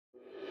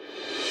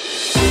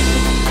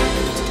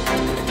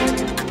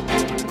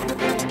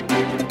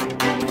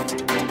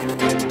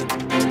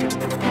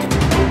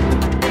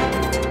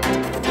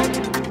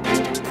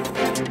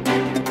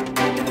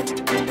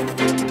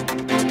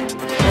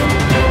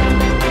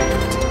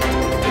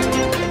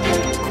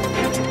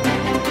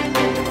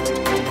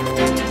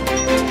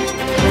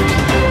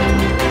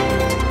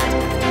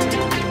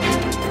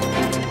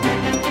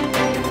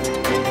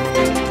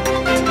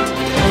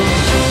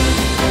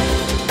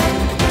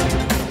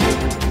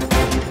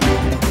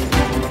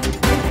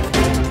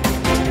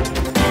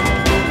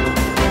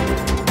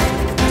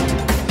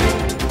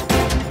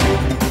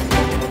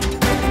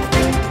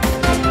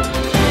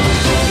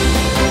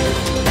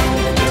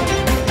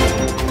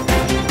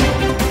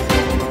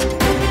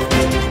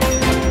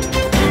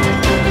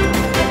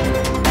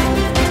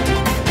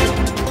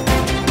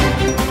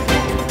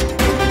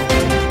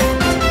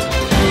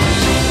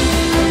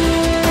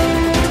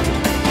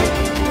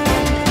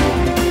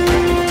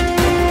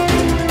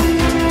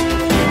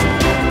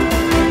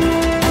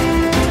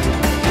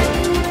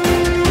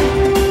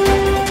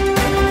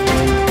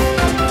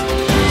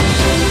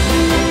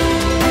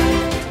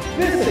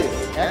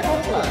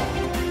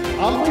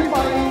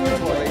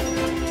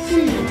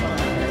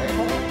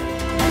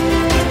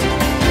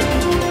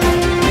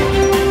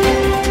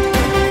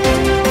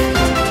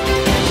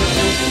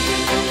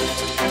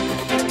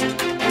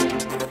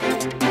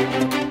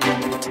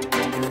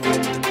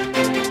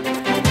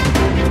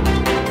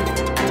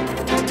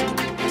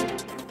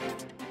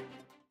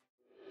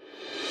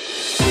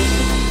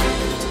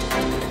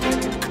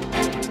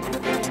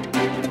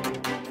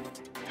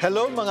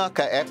Hello mga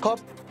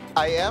Ka-ECOP,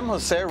 I am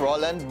Jose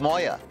Roland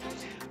Moya.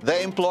 The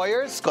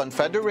Employers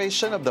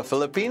Confederation of the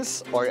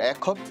Philippines, or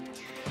ECOP,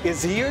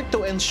 is here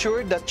to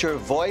ensure that your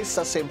voice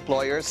as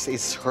employers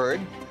is heard,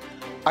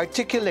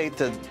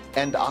 articulated,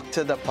 and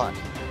acted upon.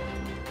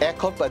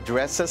 ECOP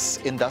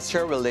addresses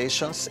industrial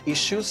relations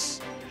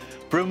issues,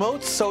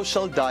 promotes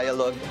social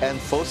dialogue,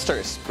 and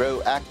fosters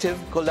proactive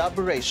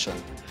collaboration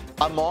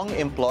among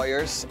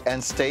employers and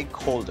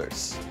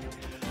stakeholders.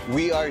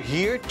 We are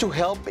here to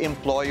help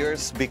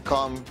employers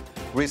become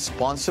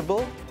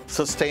responsible,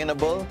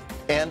 sustainable,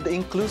 and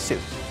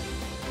inclusive.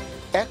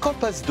 ECOP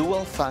has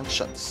dual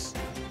functions.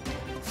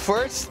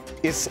 First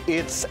is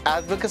its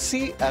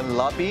advocacy and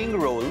lobbying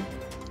role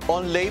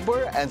on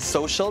labor and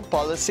social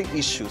policy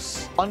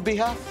issues on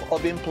behalf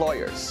of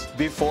employers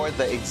before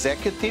the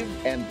executive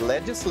and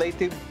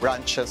legislative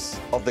branches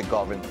of the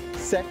government.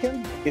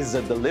 Second is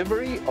the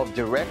delivery of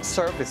direct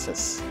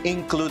services,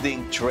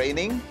 including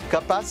training,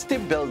 capacity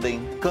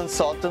building,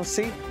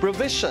 consultancy,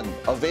 provision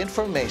of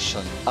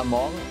information,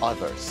 among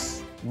others.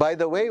 By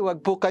the way,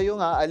 wag po kayong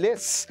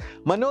aalis.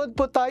 Manood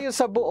po tayo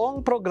sa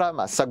buong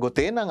programa.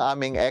 Sagutin ang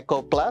aming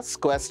ECOPlus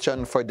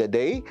question for the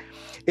day.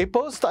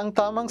 I-post ang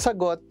tamang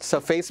sagot sa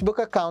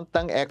Facebook account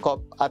ng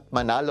ECOP at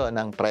manalo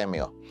ng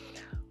premyo.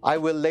 I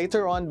will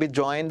later on be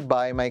joined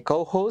by my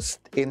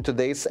co-host in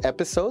today's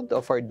episode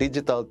of our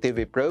digital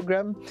TV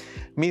program,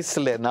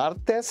 Ms.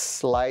 Lenartes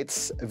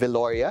Lights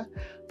Viloria,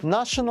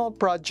 National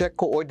Project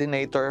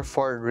Coordinator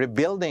for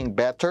Rebuilding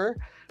Better,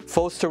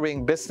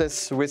 Fostering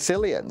Business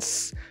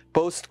Resilience,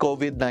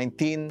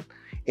 Post-COVID-19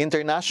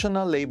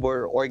 International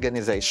Labor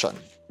Organization.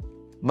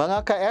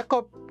 Mga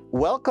Ka-ECOP,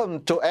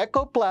 welcome to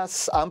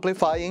ECOPlus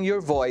Amplifying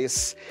Your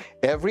Voice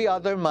every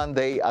other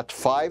Monday at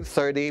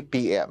 5:30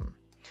 p.m.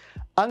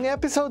 Ang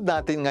episode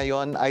natin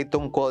ngayon ay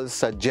tungkol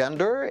sa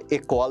Gender,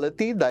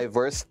 Equality,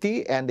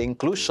 Diversity, and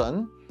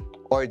Inclusion,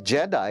 or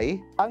GEDI.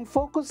 Ang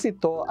focus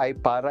ito ay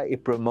para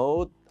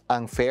i-promote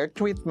ang fair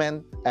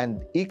treatment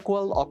and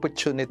equal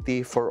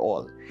opportunity for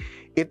all.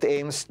 It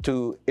aims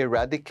to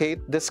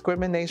eradicate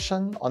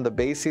discrimination on the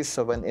basis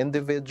of an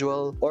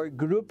individual or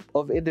group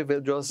of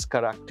individuals'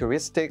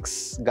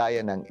 characteristics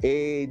gaya ng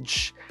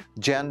age,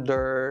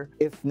 gender,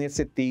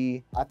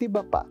 ethnicity, at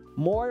iba pa.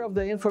 More of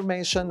the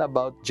information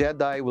about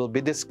GEDI will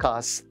be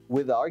discussed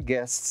with our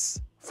guests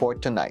for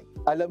tonight.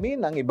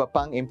 Alamin ang iba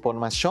pang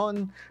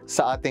impormasyon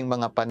sa ating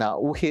mga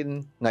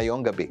panauhin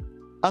ngayong gabi.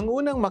 Ang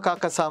unang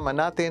makakasama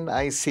natin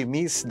ay si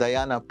Ms.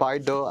 Diana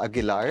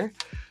Pardo-Aguilar.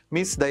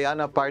 Ms.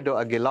 Diana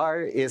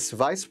Pardo-Aguilar is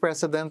Vice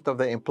President of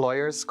the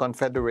Employers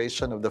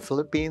Confederation of the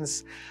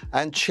Philippines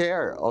and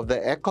Chair of the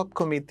ECOP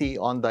Committee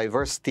on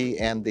Diversity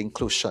and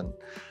Inclusion.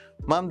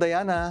 Ma'am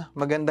Diana,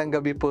 magandang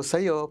gabi po sa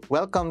iyo.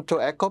 Welcome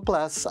to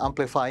ECOPlus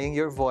Amplifying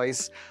Your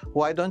Voice.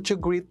 Why don't you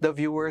greet the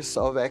viewers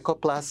of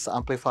ECOPlus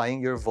Amplifying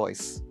Your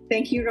Voice?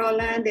 Thank you,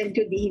 Roland, and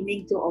good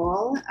evening to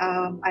all.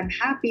 I'm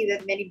happy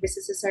that many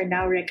businesses are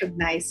now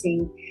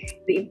recognizing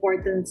the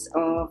importance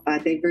of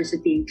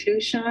diversity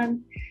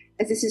inclusion,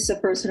 as this is a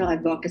personal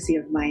advocacy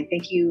of mine.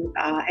 Thank you,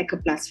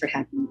 ECOPlus, for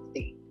having me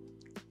today.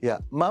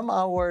 Yeah, Ma'am,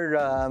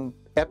 our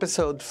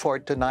episode for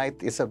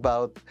tonight is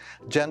about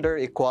gender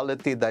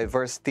equality,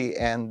 diversity,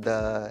 and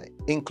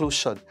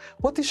inclusion.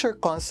 What is your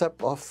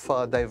concept of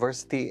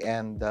diversity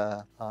and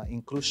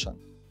inclusion?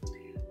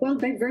 Well,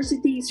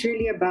 diversity is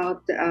really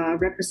about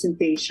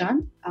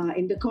representation.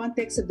 In the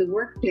context of the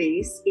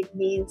workplace, it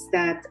means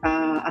that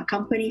a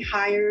company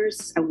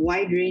hires a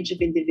wide range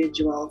of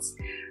individuals,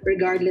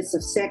 regardless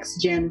of sex,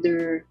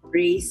 gender,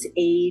 race,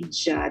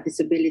 age,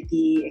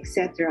 disability,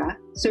 etc.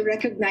 So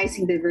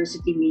recognizing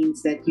diversity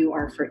means that you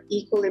are for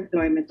equal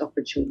employment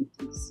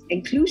opportunities.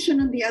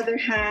 Inclusion, on the other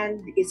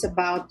hand, is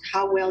about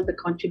how well the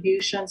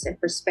contributions and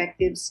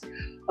perspectives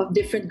of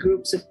different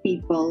groups of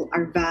people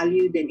are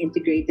valued and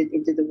integrated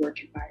into the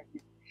work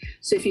environment.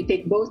 So if you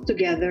take both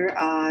together,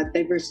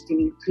 diversity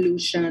and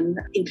inclusion,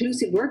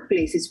 inclusive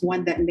workplace is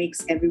one that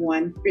makes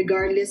everyone,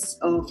 regardless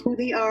of who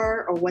they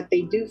are or what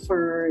they do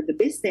for the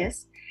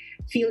business,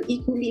 feel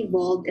equally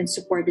involved and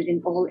supported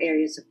in all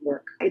areas of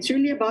work. It's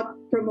really about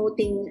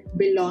promoting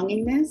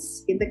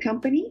belongingness in the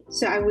company.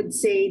 So I would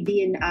say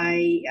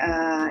D&I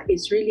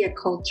is really a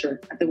culture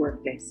at the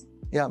workplace.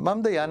 Yeah,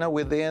 Ma'am Diana,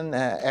 within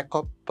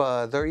ECOP,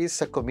 there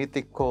is a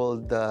committee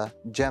called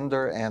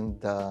Gender and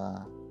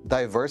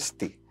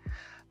Diversity.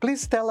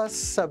 Please tell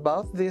us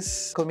about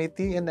this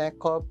committee in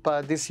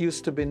ECOP. This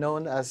used to be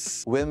known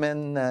as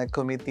Women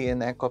Committee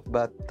in ECOP,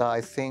 but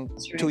I think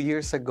That's right. 2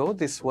 years ago,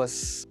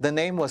 the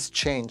name was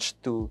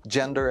changed to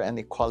Gender and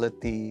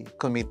Equality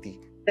Committee.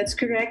 That's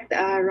correct,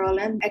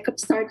 Roland. ECOP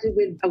started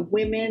with a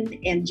Women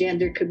and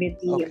Gender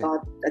Committee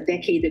about a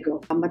decade ago.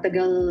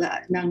 Matagal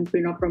nang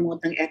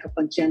pinopromote ng ECOP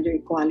ang gender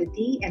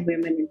equality and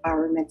women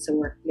empowerment sa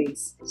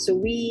workplace. So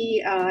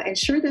we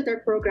ensure that our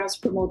programs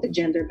promote the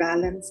gender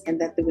balance and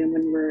that the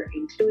women were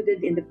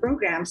included in the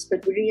programs,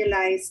 but we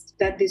realized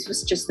that this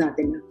was just not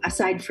enough.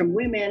 Aside from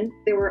women,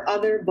 there were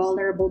other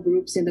vulnerable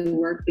groups in the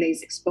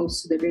workplace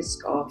exposed to the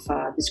risk of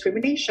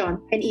discrimination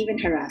and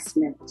even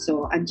harassment.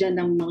 So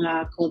andyan ang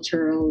mga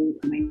cultural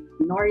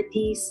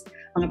minorities,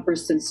 mga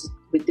persons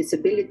with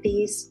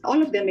disabilities.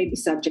 All of them may be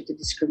subject to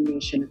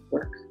discrimination at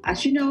work.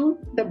 As you know,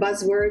 the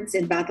buzzwords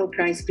and battle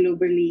cries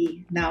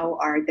globally now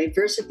are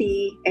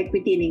diversity,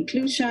 equity, and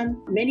inclusion.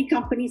 Many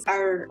companies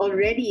are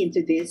already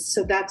into this,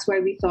 so that's why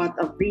we thought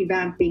of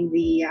revamping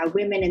the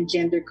Women and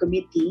Gender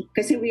Committee,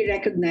 because we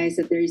recognize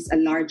that there is a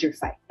larger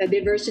fight. The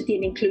Diversity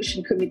and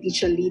Inclusion Committee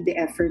shall lead the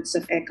efforts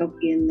of ECOP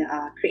in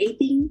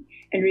creating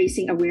and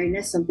raising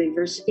awareness on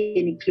diversity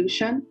and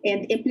inclusion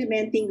and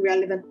implementing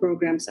relevant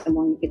programs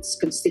among its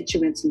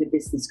constituents in the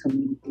business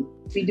community.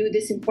 We do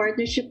this in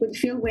partnership with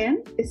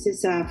PhilWen. This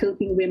is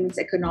Philippine Women's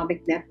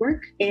Economic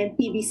Network, and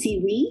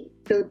PBCWE,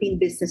 Philippine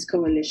Business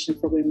Coalition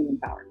for Women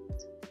Empowerment.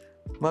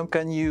 Ma'am,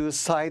 can you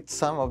cite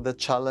some of the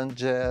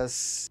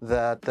challenges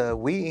that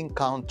we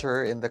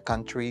encounter in the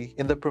country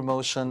in the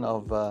promotion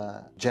of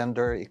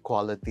gender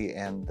equality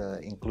and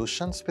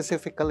inclusion,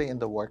 specifically in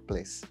the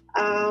workplace?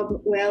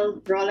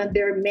 Well, Roland,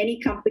 there are many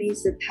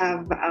companies that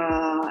have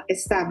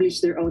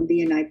established their own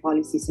D&I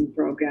policies and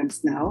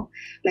programs now.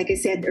 Like I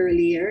said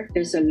earlier,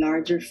 there's a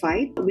larger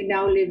fight. We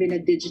now live in a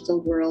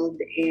digital world,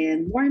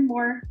 and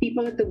more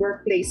people at the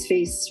workplace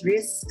face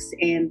risks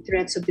and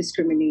threats of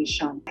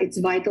discrimination. It's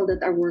vital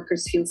that our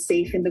workers feel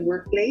safe in the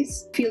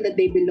workplace, feel that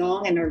they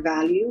belong and are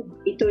valued.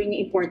 Ito yung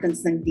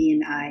importance ng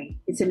D&I.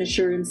 It's an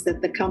assurance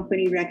that the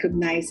company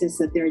recognizes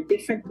that there are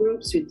different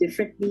groups with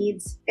different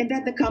needs, and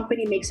that the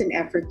company makes an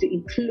effort to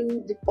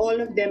include all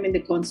of them in the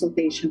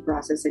consultation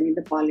process and in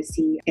the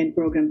policy and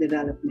program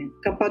development.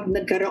 Kapag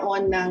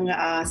nagkaroon ng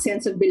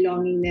sense of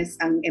belongingness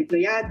ang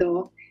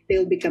empleyado, they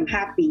will become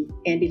happy.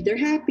 And if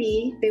they're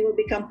happy, they will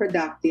become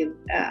productive.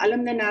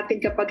 Alam na natin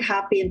kapag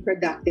happy and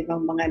productive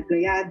ang mga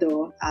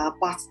empleyado,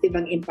 positive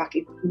ang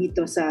impact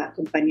nito sa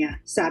kumpanya.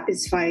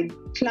 Satisfied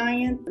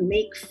client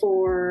make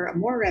for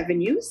more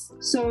revenues.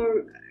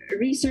 So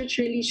research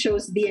really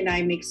shows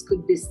D&I makes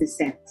good business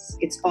sense.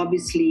 It's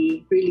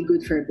obviously really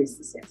good for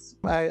businesses.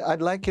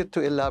 I'd like you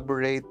to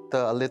elaborate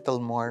a little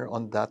more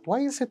on that.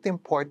 Why is it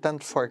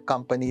important for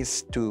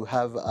companies to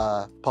have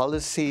a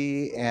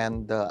policy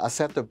and a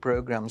set of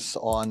programs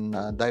on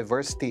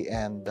diversity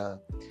and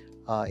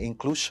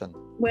inclusion?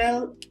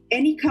 Well,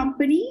 any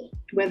company,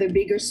 whether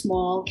big or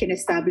small, can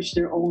establish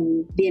their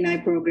own D&I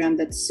program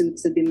that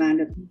suits the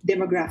demand of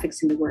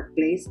demographics in the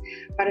workplace.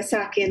 Para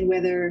sa akin,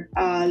 whether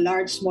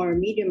large, small, or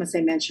medium, as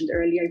I mentioned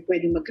earlier,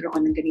 pwedeng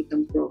magkaroon ng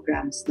ganitong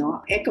programs.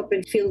 No? ECOP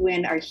and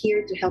PhilWen are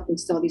here to help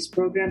install these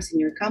programs in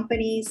your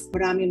companies.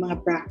 Maraming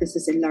mga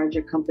practices in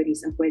larger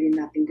companies ang pwede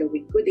natin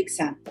gawin. Good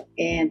example.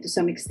 And to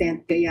some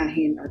extent,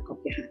 gayahin or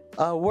kopyahan.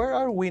 Where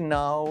are we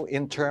now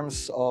in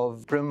terms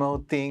of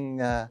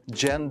promoting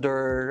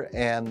gender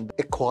and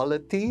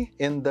equality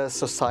in the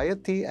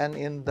society and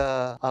in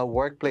the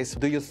workplace?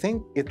 Do you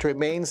think it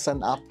remains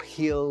an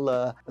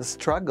uphill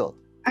struggle?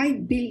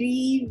 I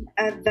believe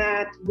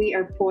that we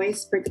are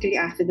poised, particularly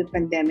after the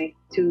pandemic,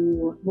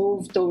 to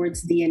move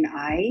towards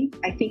D&I.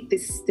 I think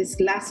this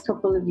last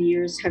couple of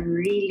years have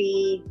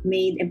really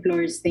made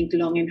employers think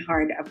long and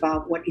hard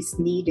about what is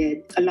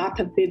needed. A lot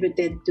have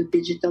pivoted to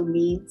digital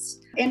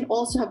means and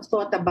also have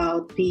thought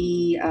about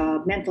the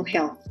mental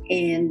health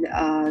and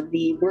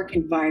the work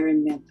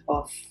environment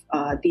of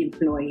the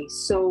employees.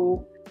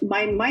 So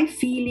my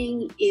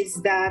feeling is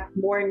that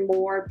more and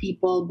more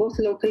people, both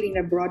locally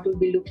and abroad, will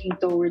be looking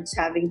towards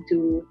having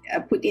to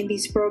put in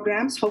these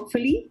programs,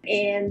 hopefully.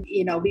 And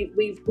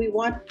we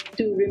want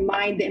to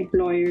remind the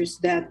employers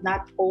that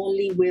not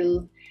only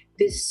will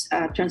this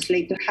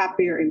translate to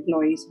happier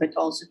employees, but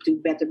also to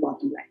better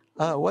bottom line.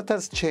 What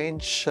has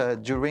changed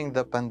during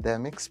the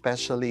pandemic,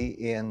 especially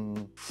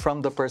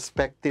from the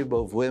perspective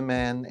of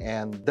women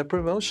and the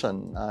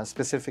promotion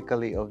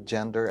specifically of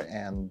gender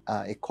and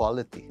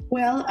equality?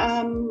 Well,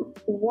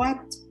 what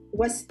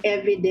was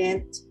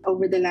evident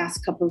over the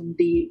last couple of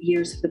the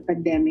years of the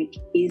pandemic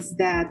is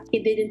that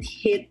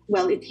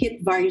it hit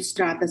various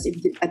stratas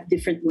at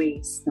different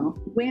ways. No?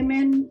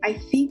 Women, I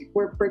think,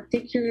 were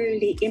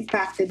particularly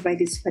impacted by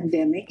this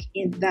pandemic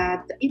in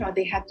that,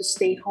 they had to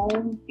stay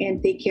home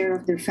and take care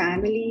of their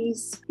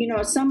families.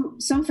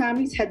 Some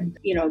families had,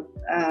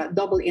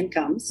 double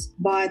incomes,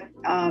 but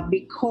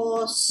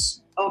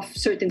because of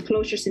certain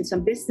closures in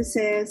some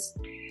businesses,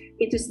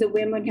 it was the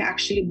women who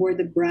actually bore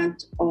the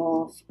brunt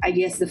of,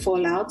 the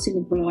fallouts in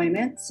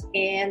employment,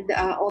 and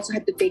also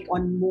had to take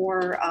on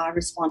more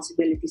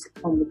responsibilities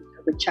at home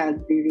with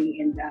child rearing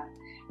and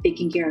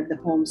taking care of the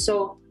home.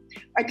 So,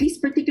 at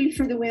least particularly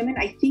for the women,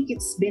 I think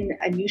it's been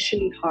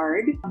unusually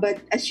hard. But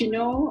as you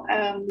know,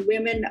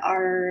 women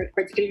are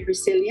particularly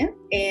resilient,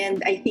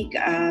 and I think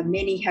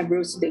many have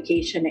rose to the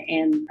occasion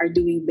and are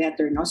doing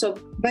better now.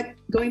 But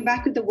going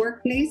back to the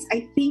workplace,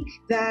 I think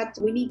that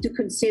we need to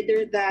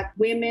consider that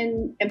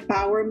women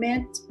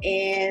empowerment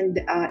and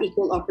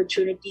equal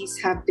opportunities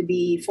have to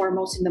be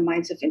foremost in the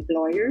minds of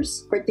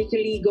employers,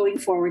 particularly going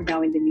forward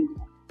now in the new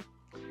year.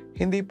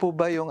 Hindi po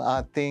ba yung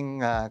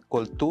ating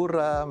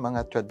kultura,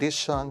 mga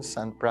traditions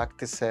and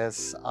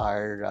practices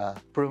are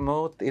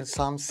promote in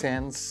some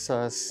sense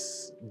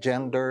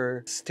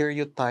gender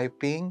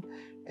stereotyping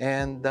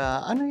And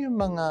ano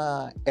yung mga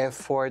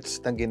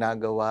efforts na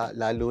ginagawa,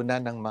 lalo na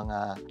ng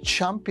mga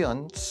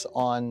champions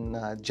on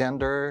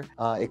gender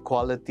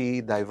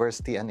equality,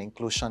 diversity, and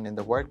inclusion in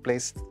the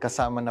workplace?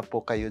 Kasama na po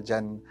kayo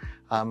dyan,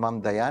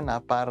 Ma'am Diana,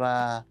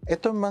 para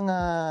itong mga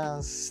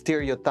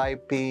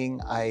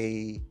stereotyping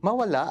ay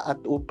mawala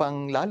at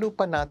upang lalo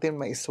pa natin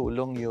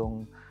maisulong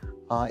yung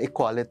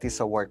equality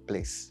sa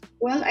workplace.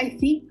 Well, I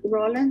think,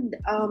 Roland,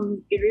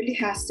 it really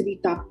has to be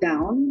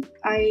top-down.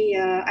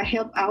 I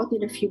help out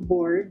in a few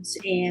boards,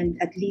 and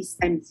at least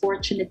I'm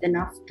fortunate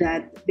enough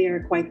that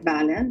they're quite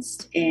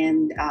balanced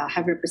and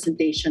have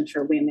representation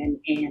for women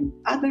and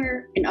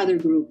other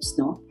groups.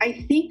 No,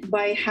 I think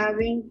by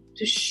having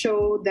to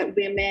show that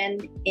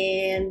women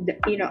and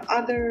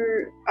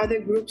other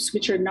groups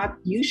which are not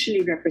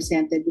usually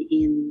represented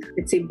in,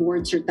 let's say,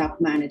 boards or top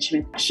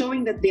management,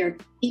 showing that they are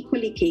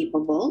equally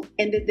capable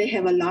and that they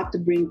have a lot to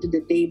bring to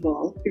the table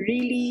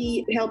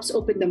really helps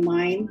open the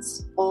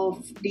minds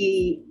of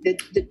the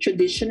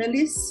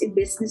traditionalists in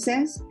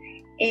businesses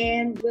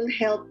and will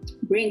help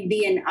bring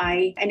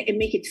D&I and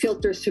make it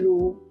filter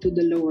through to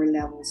the lower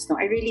levels. So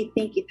I really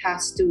think it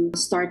has to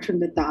start from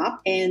the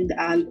top and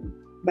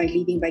by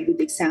leading by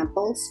good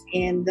examples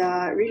and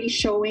really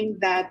showing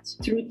that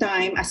through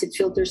time as it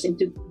filters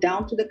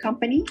down to the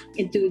company,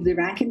 into the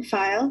rank and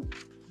file,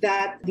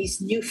 that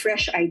these new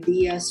fresh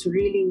ideas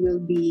really will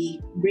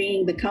be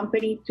bringing the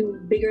company to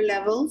bigger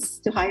levels,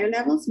 to higher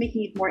levels,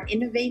 making it more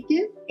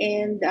innovative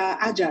and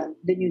agile,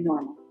 the new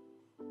normal.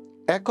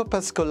 ECOP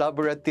has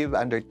collaborative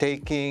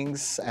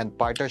undertakings and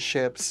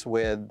partnerships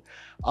with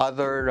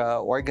other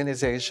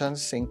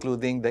organizations,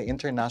 including the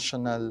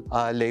International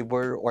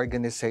Labor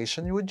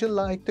Organization. Would you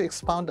like to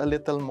expound a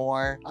little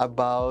more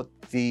about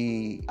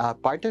the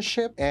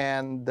partnership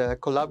and the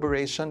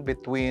collaboration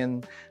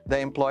between the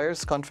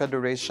Employers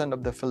Confederation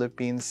of the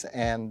Philippines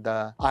and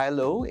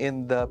ILO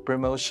in the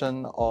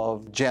promotion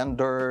of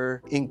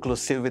gender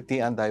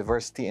inclusivity and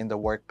diversity in the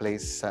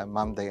workplace,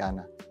 Ma'am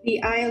Diana? The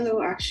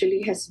ILO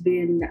actually has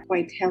been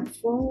quite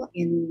helpful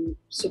in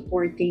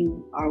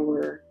supporting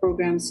our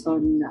programs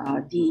on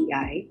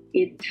DEI.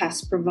 It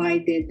has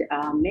provided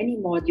many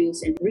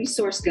modules and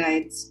resource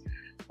guides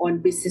on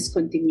business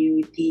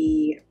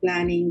continuity,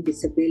 planning,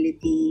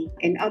 disability,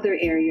 and other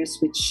areas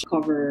which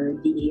cover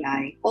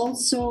DEI.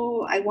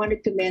 Also, I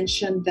wanted to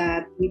mention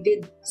that we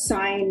did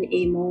sign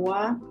a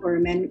MOA or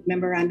a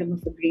Memorandum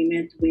of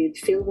Agreement with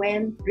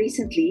PhilWen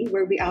recently,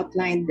 where we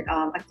outlined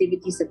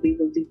activities that we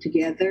will do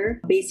together.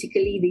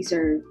 Basically, these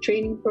are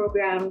training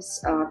programs,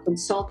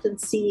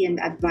 consultancy, and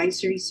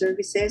advisory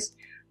services,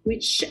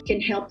 which can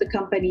help the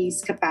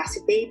companies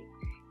capacitate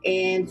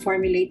and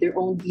formulate their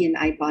own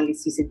D&I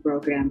policies and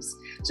programs.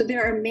 So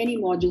there are many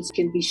modules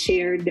can be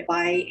shared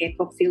by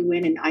ECOP,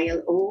 PhilWen, and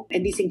ILO,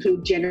 and these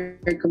include gender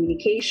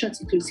communications,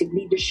 inclusive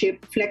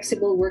leadership,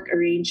 flexible work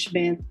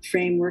arrangement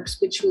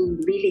frameworks, which will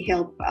really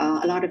help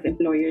a lot of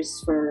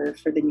employers for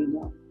the new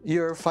norm.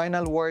 Your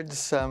final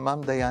words,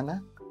 Ma'am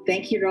Diana?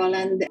 Thank you,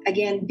 Roland.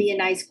 Again,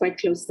 D&I is quite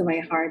close to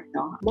my heart.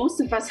 No?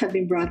 Most of us have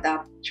been brought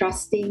up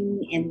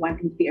trusting and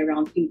wanting to be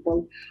around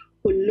people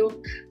who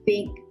look,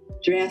 think,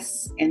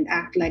 dress, and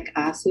act like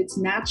us. So it's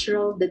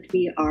natural that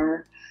we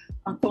are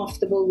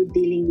uncomfortable with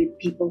dealing with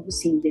people who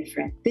seem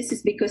different. This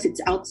is because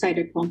it's outside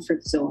our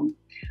comfort zone.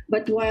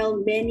 But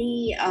while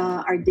many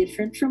are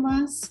different from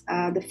us,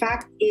 the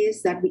fact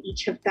is that we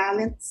each have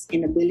talents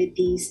and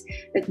abilities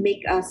that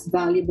make us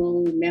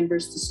valuable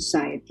members to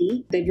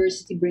society.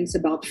 Diversity brings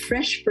about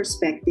fresh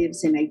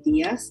perspectives and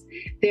ideas.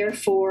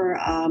 Therefore,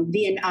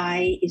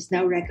 D&I is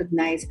now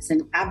recognized as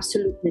an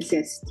absolute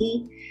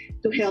necessity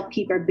to help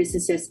keep our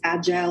businesses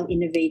agile,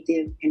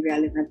 innovative, and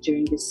relevant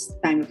during this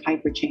time of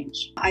hyperchange.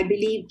 I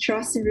believe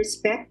trust and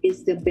respect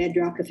is the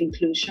bedrock of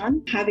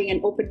inclusion. Having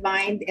an open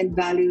mind and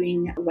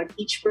valuing what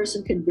each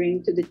person can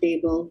bring to the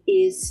table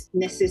is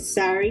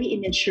necessary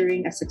in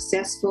ensuring a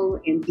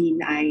successful and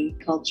D&I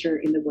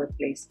culture in the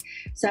workplace.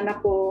 Sana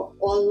po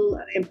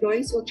all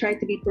employees will try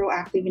to be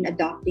proactive in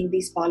adopting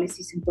these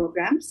policies and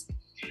programs.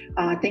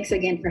 Thanks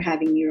again for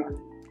having me,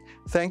 Ron.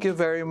 Thank you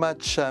very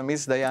much,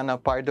 Ms. Diana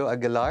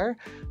Pardo-Aguilar,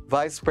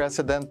 Vice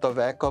President of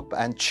ECOP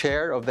and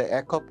Chair of the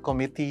ECOP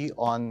Committee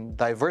on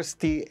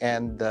Diversity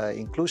and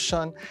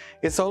Inclusion.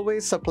 It's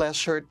always a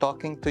pleasure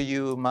talking to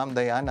you, Ma'am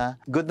Diana.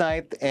 Good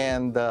night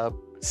and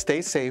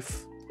stay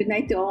safe. Good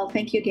night to all.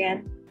 Thank you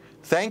again.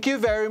 Thank you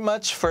very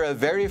much for a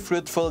very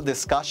fruitful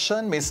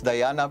discussion, Ms.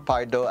 Diana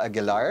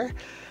Pardo-Aguilar.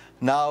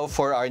 Now,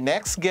 for our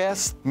next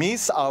guest,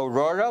 Ms.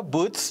 Aurora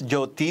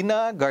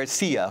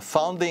Geotina-Garcia,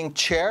 Founding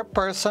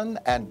Chairperson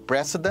and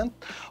President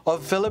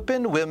of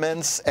Philippine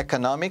Women's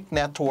Economic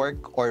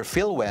Network, or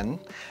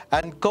PhilWen,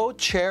 and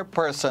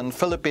Co-Chairperson,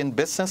 Philippine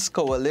Business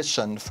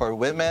Coalition for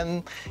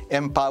Women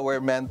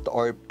Empowerment,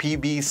 or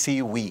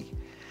PBCW.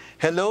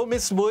 Hello,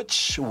 Ms.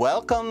 Butch.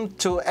 Welcome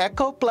to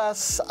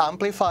ECOPlus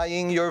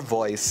Amplifying Your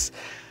Voice.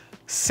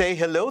 Say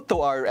hello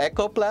to our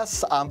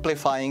ECOPlus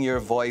Amplifying Your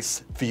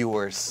Voice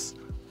viewers.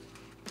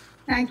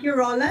 Thank you,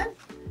 Roland.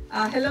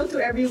 Hello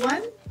to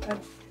everyone.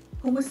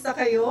 Kumusta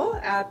kayo?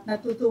 At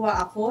natutuwa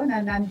ako na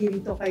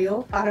nandito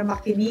kayo para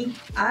makinig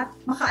at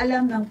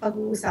makaalam ng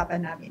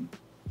pag-uusapan namin.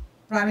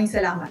 Maraming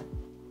salamat.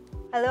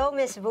 Hello,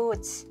 Ms.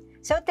 Boots.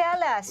 So tell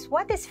us,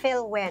 what is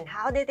PhilWin?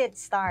 How did it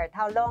start?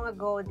 How long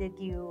ago did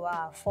you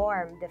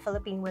form the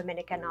Philippine Women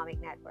Economic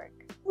Network?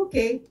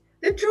 Okay.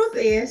 The truth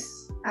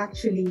is,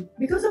 actually,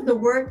 because of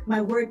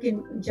my work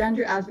in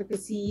gender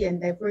advocacy and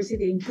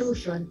diversity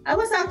inclusion, I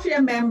was actually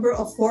a member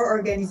of 4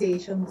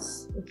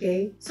 organizations,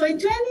 okay? So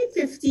in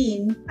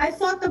 2015, I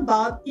thought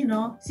about,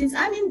 since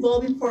I'm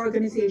involved in 4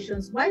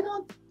 organizations, why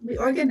don't we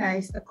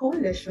organize a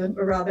coalition,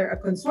 or rather a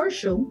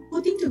consortium,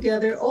 putting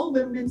together all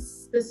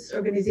women's business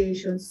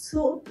organizations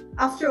who,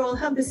 after all,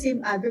 have the same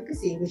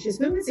advocacy, which is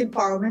women's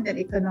empowerment and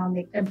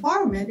economic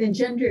empowerment and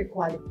gender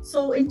equality.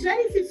 So in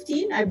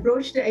 2015, I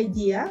broached the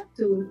idea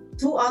to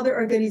 2 other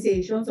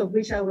organizations, of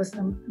which I was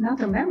not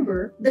a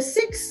member. The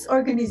 6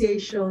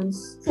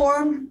 organizations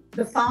formed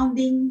the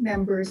founding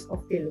members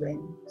of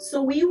PhilWin.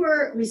 So we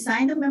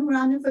signed a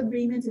memorandum of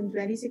agreement in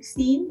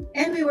 2016,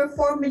 and we were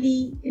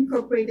formally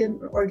incorporated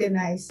or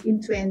organized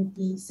in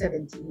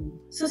 2017.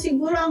 So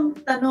siguro ang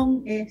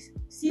tanong is,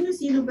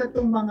 sino-sino ba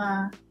itong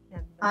mga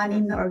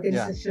 6 na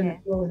organisasyon na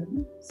ito?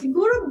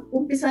 Siguro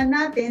umpisan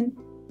natin,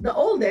 the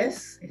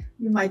oldest,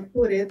 you might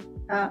put it,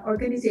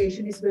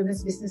 organization is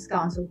Women's Business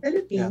Council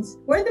Philippines,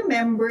 where the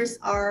members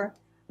are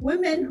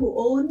women who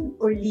own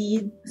or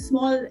lead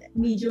small,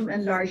 medium,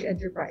 and large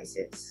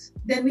enterprises.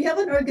 Then we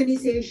have an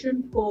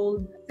organization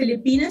called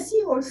Filipina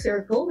CEO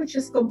Circle, which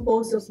is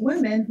composed of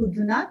women who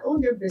do not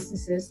own their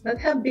businesses but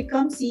have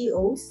become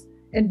CEOs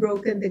and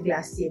broken the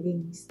glass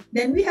ceilings.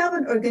 Then we have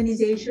an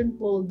organization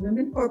called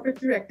Women Corporate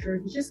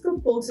Directors, which is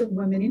composed of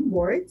women in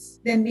boards.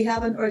 Then we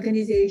have an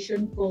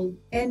organization called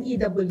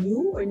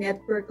NEW, or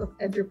Network of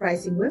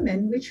Enterprising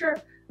Women, which are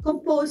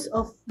composed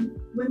of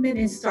women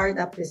in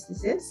startup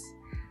businesses.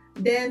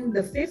 Then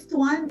the 5th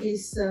one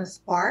is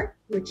SPARK,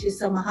 which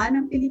is Samahan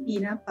ng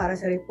Pilipina para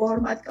sa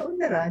Reforma at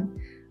Kaunlaran,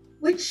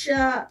 which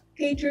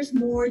caters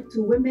more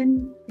to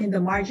women in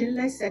the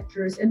marginalized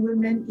sectors and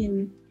women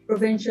in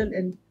provincial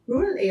and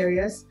rural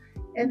areas.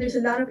 And there's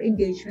a lot of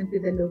engagement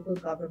with the local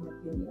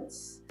government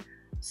units.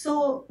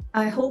 So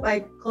I hope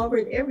I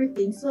covered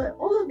everything. So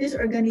all of these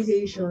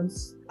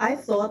organizations, I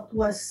thought,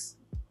 was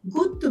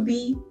good to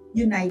be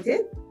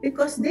united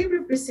because they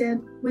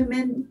represent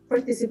women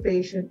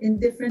participation in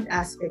different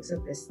aspects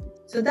of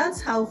business. So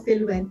that's how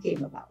PhilWin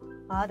came about.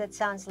 Oh, that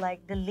sounds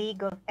like the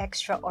League of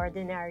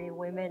Extraordinary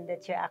Women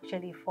that you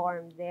actually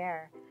formed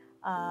there.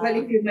 Well,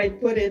 if you might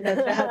put it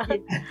at that.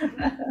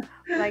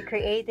 By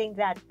creating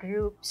that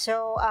group.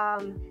 So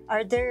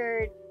are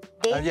there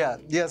data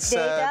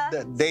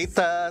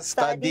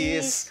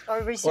studies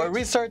or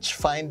research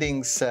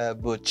findings,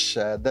 Butch,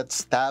 that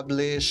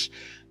establish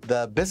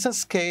the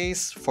business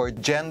case for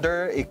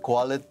gender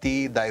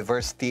equality,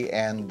 diversity,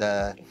 and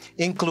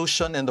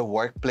inclusion in the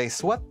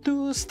workplace? What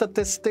do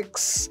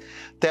statistics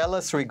tell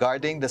us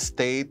regarding the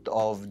state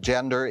of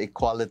gender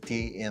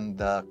equality in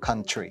the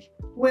country?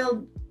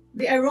 Well,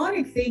 the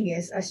ironic thing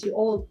is, as you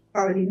all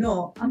probably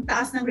know, ang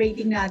taas ng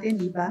rating natin,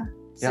 di ba?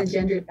 Sa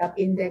Gender Gap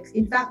Index.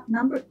 In fact,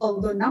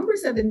 although number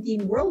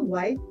 17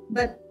 worldwide,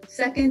 but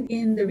 2nd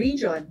in the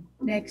region,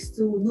 next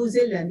to New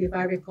Zealand, if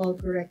I recall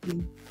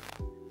correctly.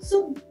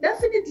 So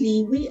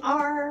definitely, we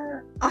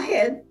are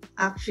ahead,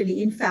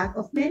 actually, in fact,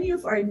 of many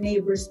of our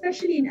neighbors,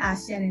 especially in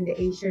ASEAN and the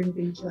Asian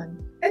region.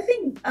 I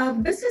think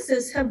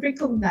businesses have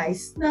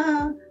recognized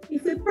that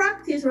if we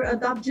practice or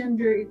adopt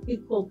gender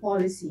equal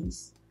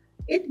policies,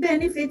 it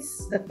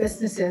benefits the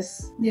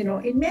businesses,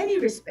 in many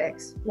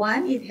respects.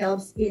 One, it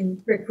helps in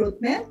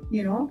recruitment,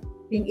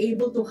 being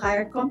able to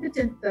hire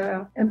competent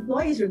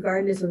employees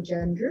regardless of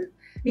gender,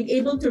 being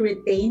able to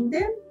retain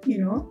them,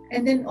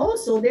 and then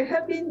also there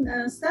have been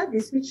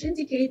studies which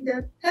indicate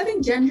that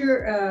having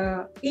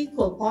gender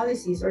equal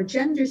policies or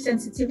gender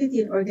sensitivity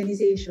in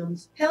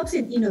organizations helps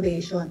in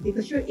innovation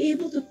because you're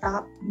able to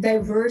tap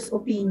diverse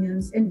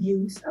opinions and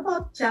views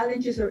about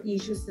challenges or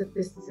issues that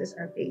businesses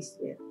are faced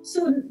with.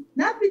 So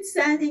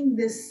notwithstanding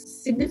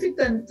this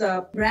significant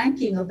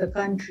ranking of the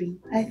country,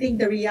 I think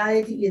the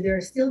reality is there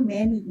are still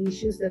many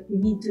issues that we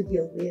need to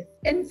deal with.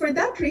 And for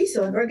that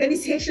reason,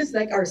 organizations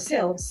like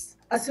ourselves,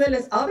 as well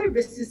as other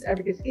business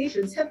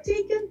organizations, have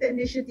taken the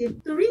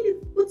initiative to really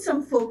put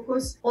some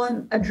focus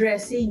on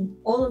addressing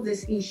all of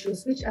these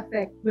issues which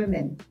affect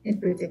women in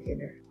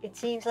particular. It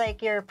seems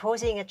like you're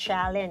posing a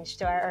challenge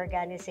to our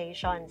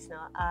organizations,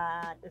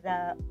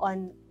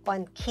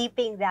 on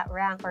keeping that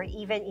rank or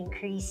even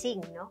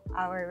increasing,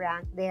 our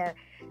rank there.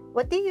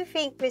 What do you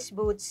think, Ms.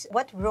 Boots?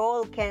 What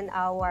role can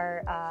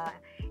our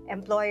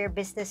employer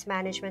business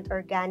management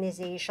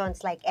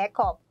organizations like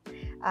ECOP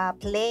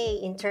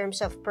play in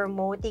terms of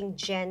promoting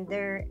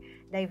gender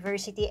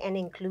diversity and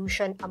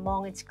inclusion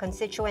among its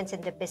constituents in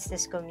the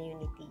business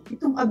community?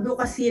 Itong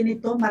advocacy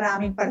nito,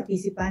 maraming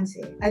participants.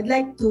 I'd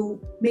like to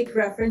make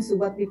reference to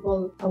what we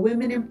call a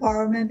women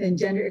empowerment and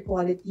gender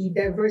equality,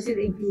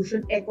 diversity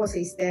inclusion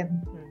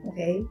ecosystem.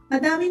 Okay?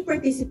 Madaming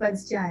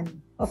participants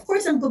dyan. Of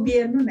course, ang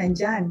gobyerno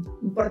nandyan.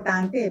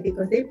 Importante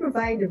because they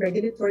provide the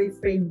regulatory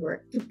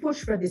framework to push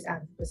for this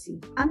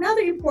advocacy.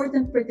 Another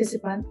important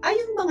participant ay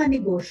yung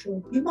mga negosyo,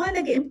 yung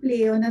mga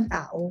nag-empleo ng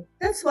tao.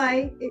 That's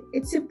why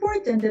it's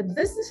important that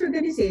business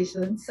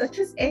organizations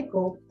such as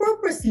ECOP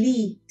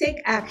purposely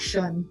take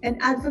action and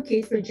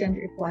advocate for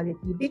gender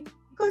equality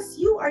because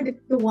you are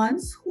the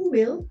ones who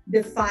will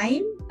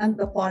define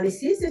the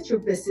policies that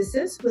your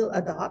businesses will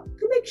adopt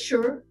to make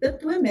sure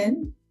that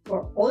women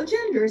or all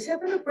genders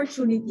have an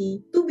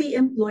opportunity to be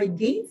employed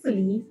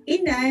gainfully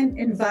in an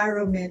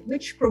environment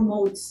which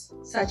promotes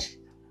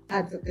such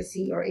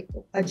advocacy or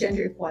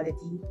gender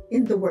equality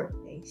in the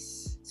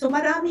workplace. So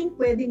maraming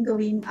pwedeng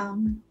gawin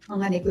ang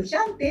mga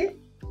negosyante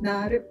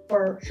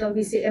or shall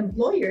we say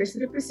employers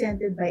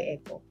represented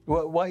by ECOP.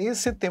 Why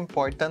is it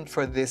important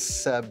for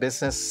these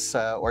business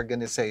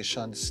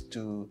organizations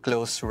to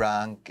close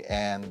rank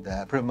and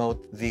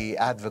promote the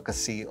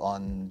advocacy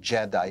on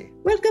GEDI?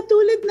 Well,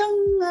 katulad ng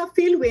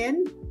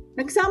PhilWin,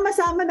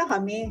 nagsama-sama na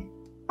kami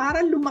para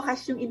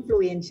lumakas yung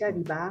influensya,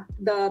 di ba?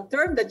 The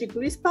term that you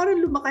use, para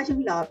lumakas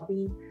yung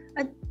lobby.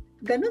 At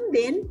ganun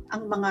din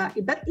ang mga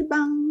iba't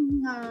ibang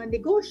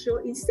negosyo,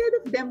 instead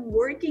of them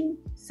working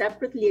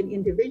separately and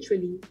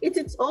individually,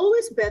 it's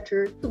always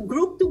better to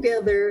group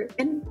together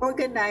and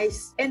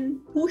organize and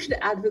push the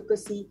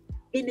advocacy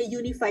in a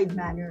unified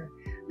manner.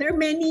 There are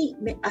many,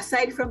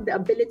 aside from the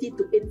ability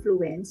to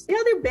influence, the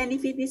other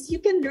benefit is you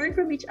can learn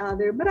from each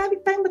other. Marami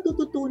tayong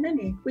matututunan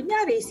eh.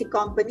 Kunyari, si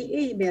Company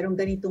A, merong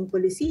ganitong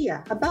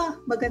polisiya. Aba,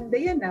 maganda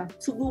yan ah.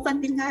 Subukan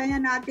din nga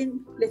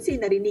natin, let's say,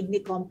 narinig ni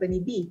Company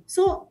B.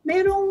 So,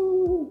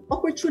 merong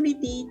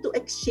opportunity to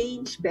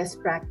exchange best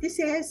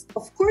practices.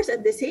 Of course,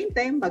 at the same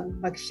time,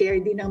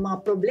 mag-share din ng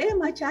mga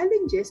problema,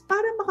 challenges,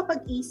 para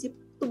makapag-isip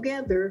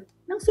together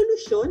ng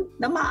solusyon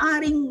na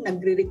maaring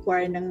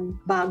nagre-require ng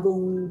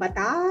bagong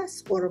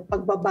batas or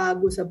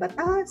pagbabago sa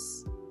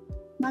batas,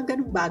 mga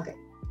ganung bagay.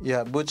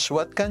 Yeah, Butch,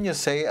 what can you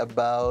say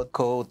about,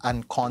 quote,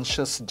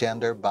 unconscious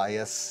gender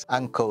bias,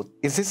 unquote?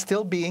 Is it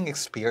still being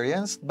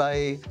experienced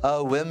by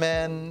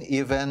women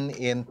even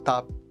in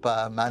top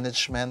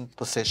management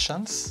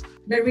positions?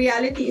 The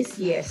reality is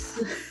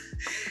yes.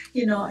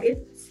 You know,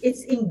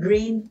 it's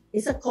ingrained,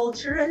 it's a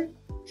cultural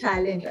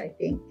challenge, I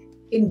think,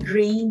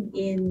 ingrained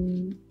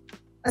in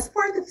as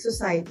part of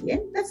society.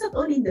 And that's not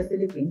only in the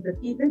Philippines, but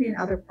even in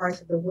other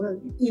parts of the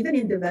world, even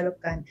in developed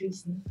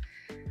countries.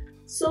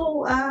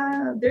 So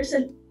there's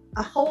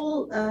a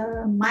whole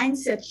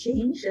mindset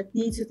change that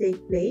needs to take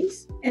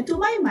place. And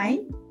to my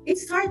mind, it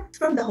starts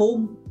from the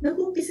home.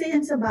 Nag-umpisa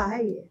yan sa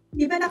bahay.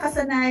 Di ba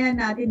nakasanayan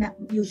natin na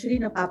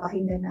usually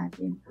napapakinggan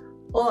natin?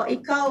 O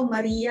ikaw,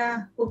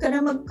 Maria, huwag ka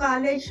na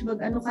mag-college,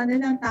 mag-ano ka na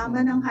lang,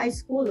 tama ng high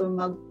school, or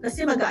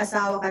kasi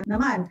mag-aasawa ka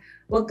naman.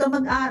 Huwag ka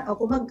mag-aral, o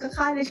kung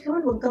magka-college ka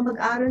man, huwag ka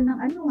mag-aral ng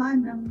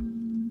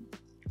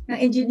ng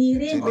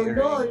engineering or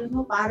law,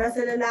 para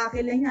sa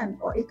lalaki lang yan.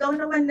 O ikaw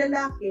naman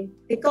lalaki,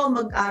 ikaw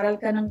mag-aral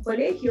ka ng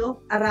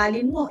kolehiyo,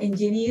 aralin mo,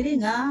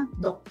 engineering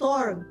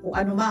doktor, kung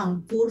ano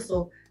mang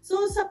kurso.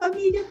 So sa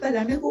pamilya pa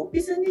lang,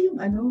 nag-uumpisa na yung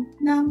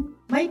na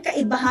may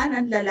kaibahan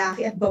ang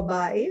lalaki at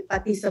babae,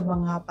 pati sa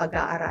mga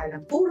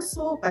pag-aaralang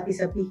kurso, pati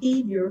sa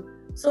behavior.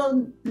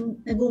 So,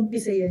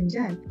 nag-uumpisa yan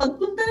dyan.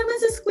 Pagpunta naman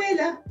sa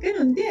eskwela,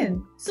 ganun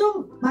din.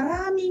 So,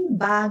 maraming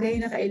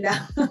bagay na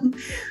kailangang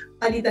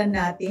palitan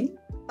natin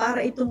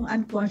para itong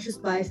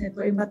unconscious bias na ito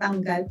ay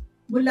matanggal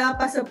mula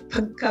pa sa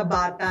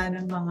pagkabata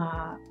ng mga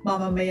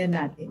mamamayan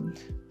natin.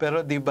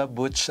 Pero di ba,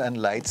 Butch and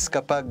Lights,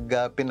 kapag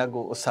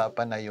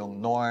pinag-uusapan na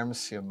yung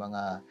norms,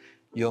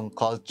 yung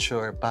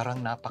culture, parang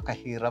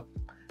napakahirap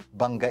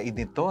banggain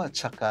ito at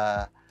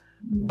saka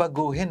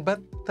baguhin.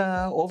 But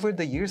over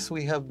the years,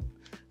 we have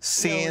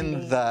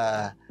seen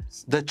the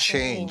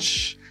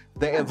change,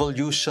 the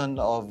evolution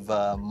of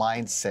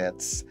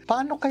mindsets.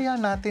 Paano kaya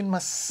natin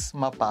mas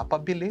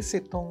mapapabilis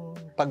itong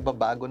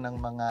pagbabago ng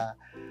mga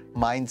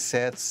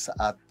mindsets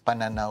at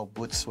pananaw,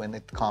 Boots, when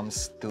it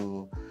comes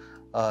to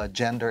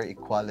gender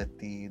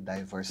equality,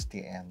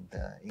 diversity, and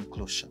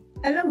inclusion?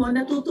 Alam mo,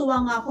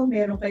 natutuwa nga ako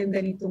meron kayong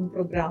ganitong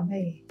programa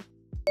eh.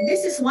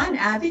 This is one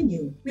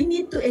avenue. We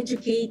need to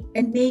educate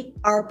and make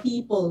our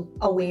people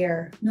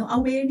aware. No,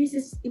 awareness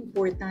is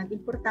important.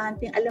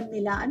 Importante alam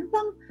nila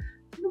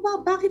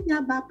bakit nga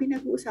ba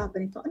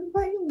pinag-uusapan ito? Ano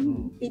ba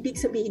yung ibig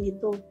sabihin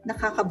nito?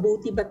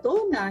 Nakakabuti ba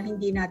to na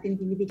hindi natin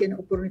binibigyan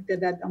ng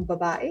oportunidad ang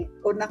babae?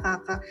 O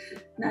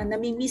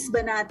namimiss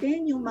ba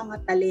natin yung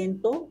mga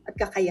talento at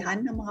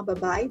kakayahan ng mga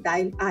babae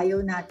dahil ayaw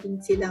natin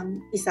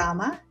silang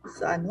isama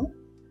sa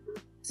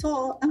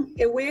So, ang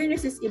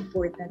awareness is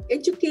important.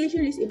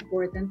 Education is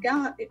important.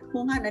 Kaya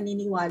kung nga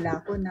naniniwala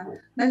ko na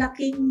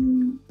malaking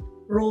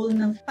role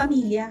ng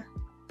pamilya.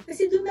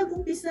 Kasi doon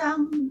nag-umpisa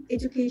ang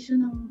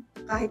education ng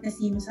kahit na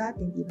sino sa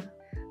atin, di ba?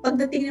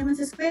 Pagdating naman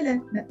sa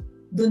eskwela,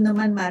 doon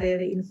naman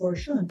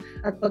mare-reinforce yun.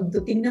 At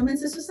pagdating naman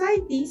sa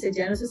society, sa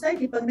general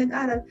society, pag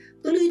nag-aral,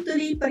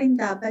 tuloy-tuloy pa rin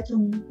dapat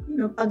yung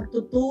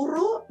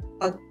pagtuturo,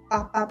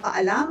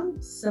 pagpapaalam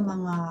sa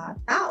mga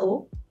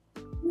tao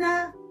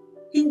na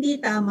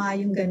hindi tama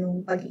yung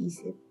ganung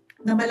pag-iisip.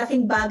 na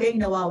malaking bagay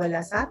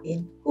nawawala sa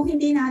atin kung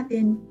hindi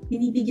natin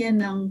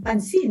binibigyan ng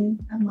pansin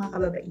ang mga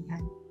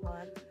kababaihan.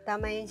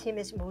 Tama yun si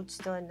Ms.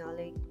 Boots doon, no?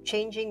 Like,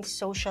 changing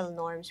social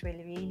norms will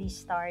really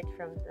start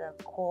from the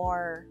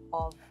core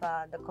of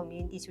the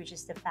communities, which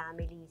is the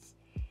families,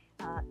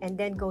 and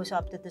then goes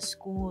up to the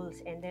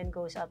schools, and then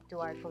goes up to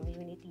our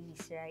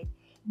communities, right?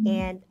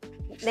 And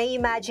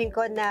na-imagine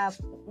ko na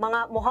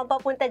mukhang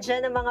papunta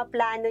dyan ang mga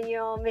plano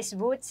nyo, Ms.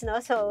 Boots, no?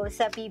 So,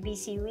 sa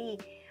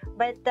PBCW.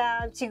 But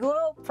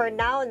siguro, for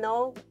now,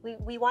 no,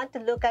 we want to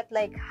look at,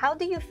 like, how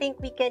do you think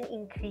we can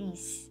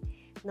increase,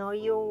 no,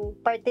 yung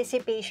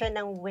participation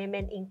ng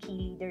women in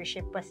key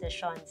leadership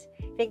positions?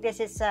 I think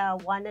this is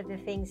one of the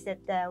things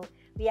that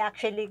we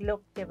actually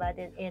looked about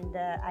in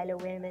the ILO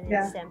Women in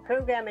STEM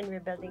program and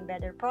Rebuilding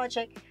Better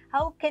project.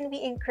 How can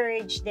we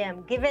encourage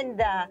them, given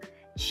the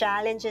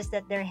challenges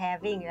that they're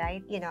having,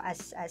 right? You know,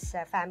 as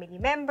family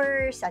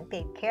members,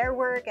 unpaid care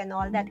work and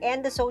all that,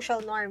 and the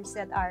social norms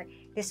that are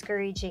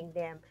discouraging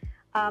them.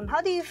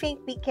 How do you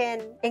think we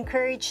can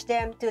encourage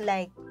them to,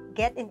 like,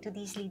 get into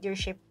these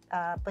leadership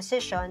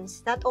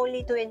positions, not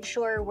only to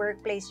ensure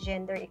workplace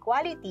gender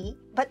equality,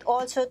 but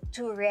also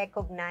to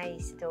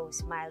recognize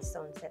those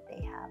milestones that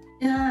they have?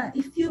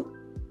 If you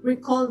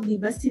recall, di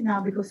ba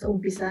sinabi ko sa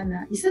umpisa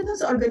na isa doon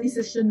sa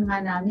organisasyon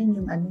nga namin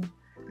yung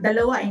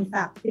dalawa, in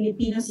fact,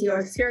 Filipino CEO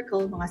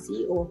Circle, mga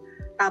CEO,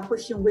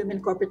 tapos yung Women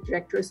Corporate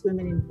Directors,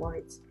 Women in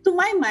Boards. To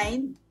my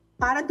mind,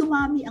 para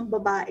dumami ang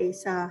babae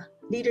sa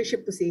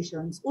leadership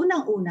positions,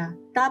 unang-una,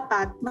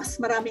 dapat mas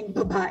maraming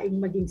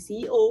babaeng maging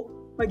CEO,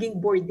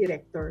 maging board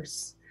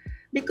directors.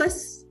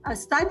 Because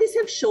studies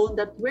have shown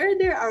that where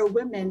there are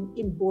women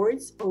in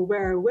boards or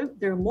where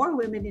there are more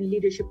women in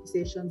leadership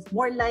positions,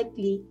 more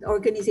likely the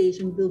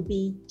organization will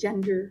be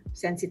gender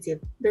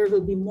sensitive. There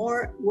will be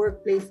more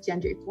workplace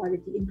gender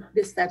equality in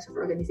these types of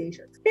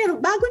organizations. Pero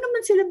bago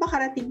naman sila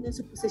makarating dun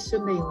sa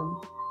posisyon na yun,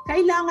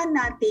 kailangan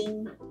nating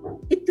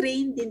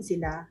i-train din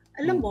sila.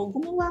 Alam mo,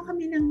 gumawa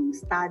kami ng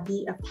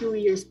study a few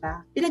years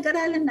back.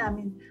 Pinag-aralan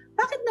namin,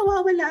 bakit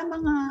nawawala ang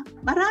mga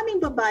maraming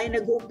babae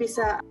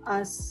nag-uumpisa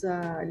as,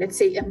 let's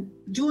say,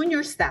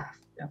 junior staff,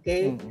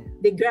 okay?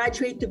 They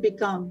graduate to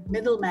become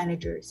middle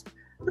managers.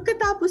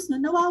 Pagkatapos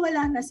nun,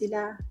 nawawala na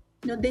sila.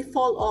 You know, they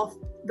fall off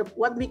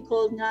what we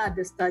call nga,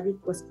 the study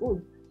was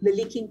called the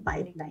leaking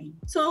pipeline.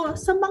 So,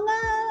 sa mga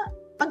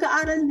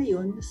pag-aaral na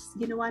yun,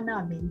 ginawa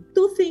namin,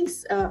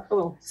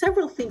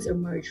 several things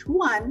emerge.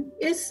 One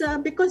is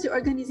because the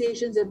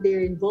organizations that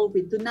they're involved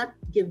with do not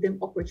give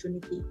them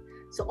opportunity.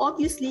 So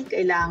obviously,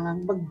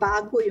 kailangan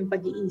magbago yung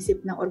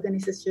pag-iisip ng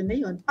organisasyon na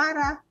yun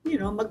para,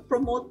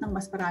 mag-promote ng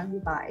mas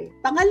maraming babae.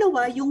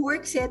 Pangalawa, yung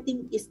work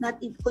setting is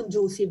not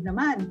conducive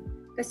naman.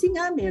 Kasi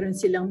nga, meron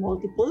silang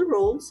multiple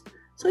roles.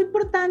 So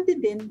importante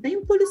din na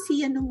yung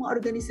polisiya ng mga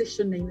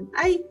organisasyon na yun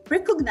ay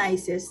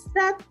recognizes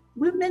that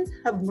women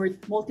have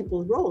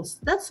multiple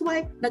roles. That's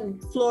why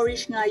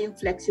nag-flourish nga yung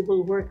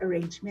flexible work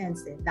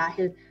arrangements.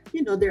 Dahil,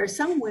 there are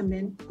some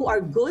women who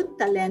are good,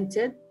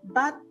 talented,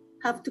 but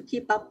have to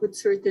keep up with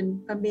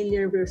certain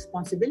familiar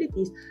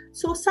responsibilities.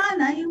 So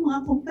sana yung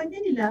mga kumpanya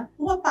nila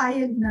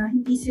pumapayag na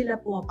hindi sila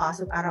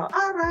pumapasok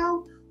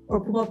araw-araw or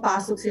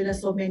pumapasok sila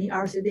so many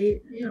hours a day,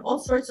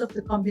 all sorts of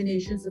the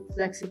combinations of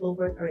flexible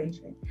work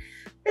arrangement.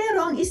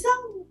 Pero ang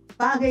isang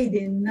bagay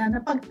din na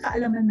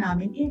napagkaalaman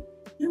namin,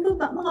 yung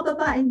mga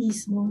babae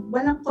mismo,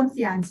 walang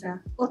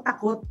konfiansa o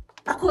takot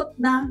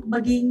na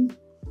maging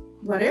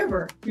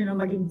whatever,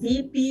 maging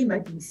VP,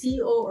 maging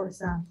CEO or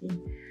something.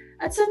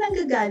 At saan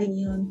nanggagaling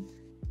yun?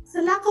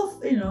 Sa lack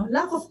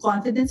of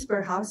confidence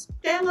perhaps.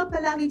 Kaya nga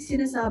palaging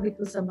sinasabi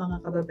ko sa mga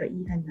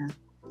kababaihan na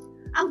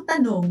ang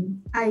tanong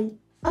ay,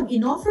 pag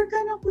in-offer ka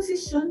ng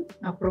posisyon,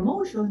 na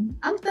promotion,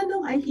 ang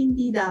tanong ay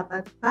hindi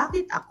dapat,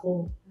 bakit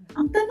ako?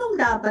 Ang tanong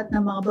dapat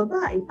ng mga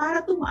babae,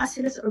 para tumaas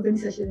sila sa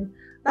organisasyon,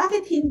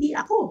 bakit hindi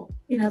ako?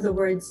 In other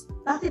words,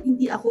 bakit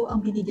hindi ako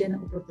ang binigyan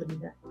ng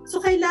oportunidad?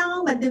 So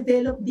kailangan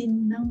ma-develop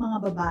din ng mga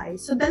babae.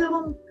 So the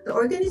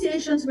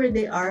organizations where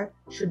they are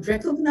should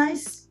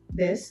recognize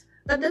this,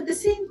 but at the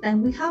same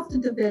time, we have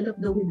to develop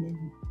the women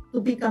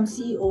to become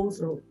CEOs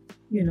or,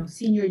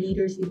 senior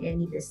leaders in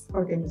any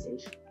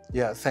organization.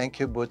 Yeah, thank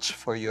you, Butch,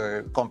 for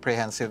your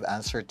comprehensive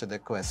answer to the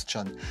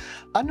question.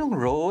 Anong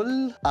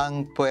role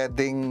ang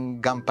pwedeng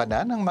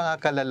gampanan ng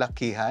mga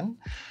kalalakihan,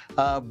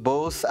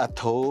 both at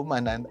home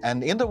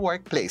and in the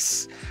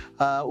workplace,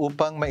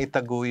 upang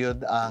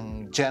maitaguyod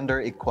ang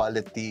gender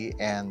equality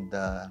and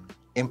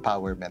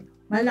empowerment?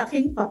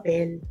 Malaking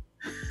papel.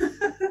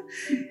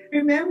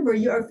 Remember,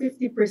 you are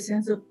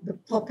 50% of the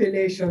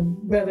population,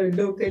 whether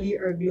locally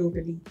or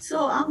globally.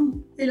 So,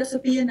 ang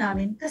filosofiya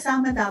namin,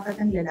 kasama dapat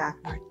ang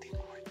lalaki.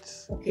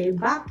 Okay,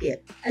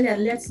 bakit?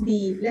 Let's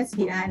be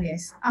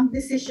honest. Ang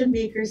decision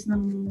makers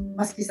ng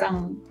maski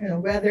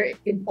whether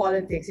in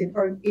politics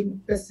or in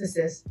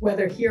businesses,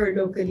 whether here or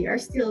locally, are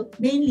still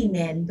mainly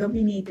men,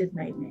 dominated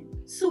by men.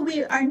 So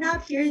we are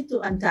not here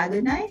to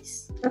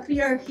antagonize, but we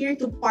are here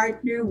to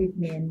partner with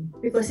men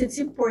because it's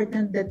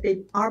important that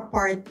they are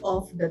part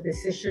of the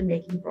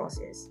decision-making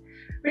process.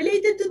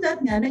 Related to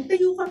that nga,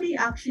 nagtayo kami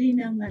actually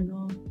ng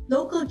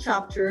local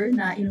chapter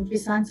na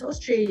inumpisahan sa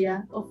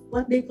Australia of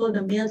what they call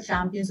the Male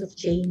Champions of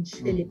Change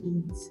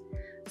Philippines.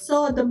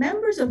 So the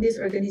members of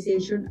this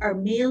organization are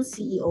male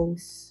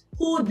CEOs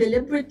who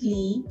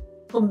deliberately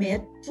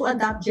commit to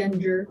adopt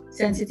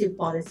gender-sensitive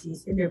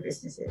policies in their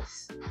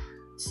businesses.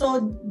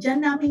 So,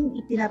 dyan namin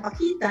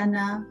ipinapakita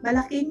na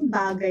malaking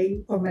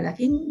bagay o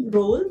malaking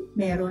role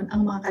meron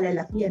ang mga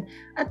kalalakihan.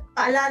 At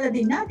paalala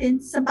din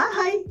natin sa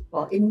bahay,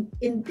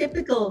 in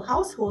typical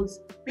households,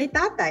 may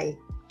tatay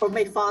or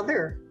may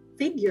father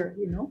figure,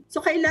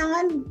 So,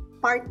 kailangan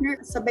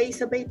partner,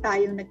 sabay-sabay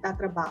tayong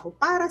nagtatrabaho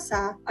para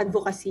sa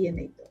advokasya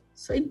na ito.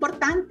 So,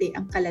 importante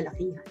ang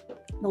kalalakihan,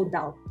 no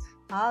doubt.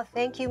 Oh,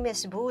 thank you,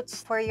 Ms.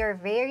 Boots, for your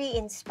very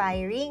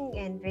inspiring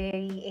and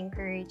very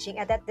encouraging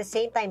and at the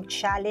same time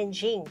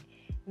challenging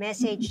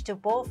message to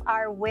both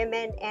our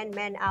women and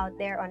men out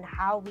there on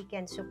how we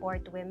can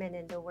support women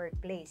in the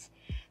workplace.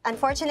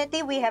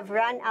 Unfortunately, we have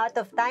run out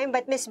of time,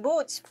 but Ms.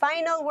 Boots,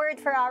 final word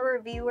for our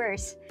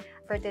viewers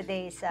for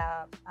today's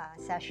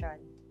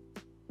session.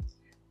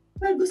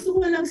 Well,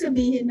 gusto ko lang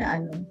sabihin na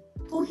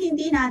kung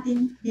hindi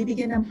natin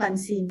bibigyan ng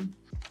pansin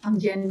ang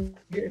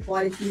gender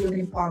equality,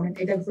 human empowerment,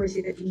 and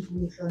diversity at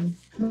inclusion,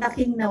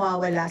 malaking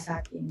nawawala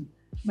sa atin.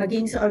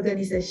 Maging sa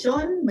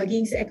organisasyon,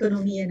 maging sa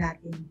ekonomiya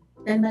natin.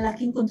 Dahil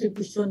malaking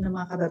kontribusyon ng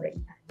mga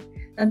kababaihan.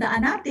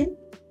 Tandaan natin,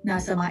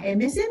 nasa mga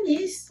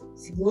MSMEs,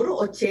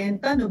 siguro 80-90%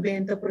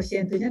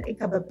 niyan ay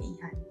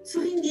kababaihan.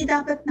 So hindi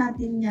dapat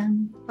natin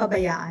niyang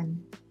pabayaan.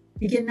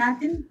 Bigyan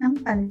natin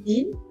ng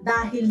pansin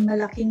dahil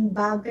malaking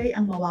bagay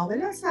ang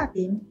mawawala sa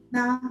atin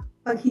na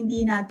pag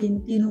hindi natin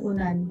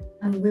tinuunan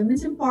ang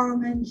women's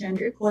empowerment,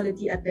 gender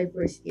equality at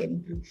diversity and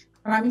inclusion.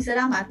 Maraming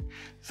salamat.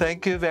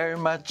 Thank you very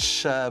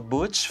much,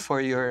 Butch, for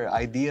your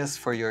ideas,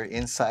 for your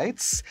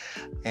insights.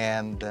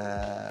 And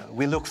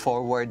we look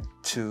forward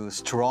to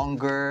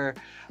stronger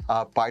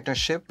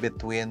partnership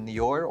between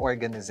your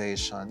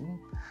organization,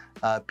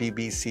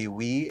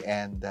 PBCW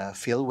and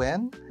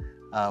PhilWen,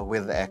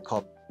 with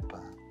ECOP.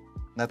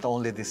 Not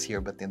only this year,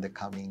 but in the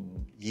coming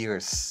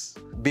years.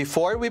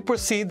 Before we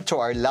proceed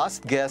to our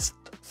last guest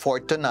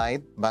for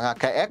tonight, mga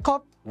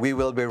Ka-ECOP, we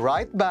will be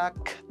right back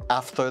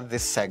after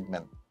this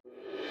segment.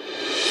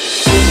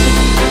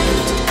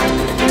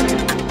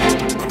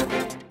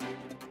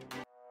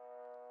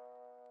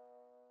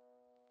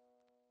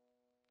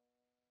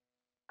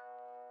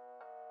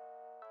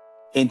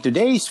 In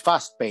today's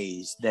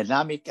fast-paced,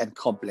 dynamic, and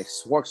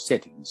complex work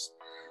settings,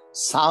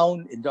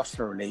 sound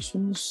industrial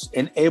relations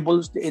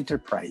enables the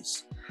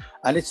enterprise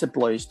and its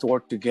employees to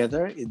work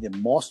together in the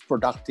most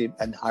productive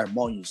and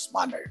harmonious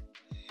manner.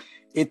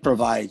 It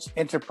provides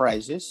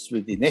enterprises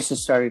with the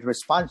necessary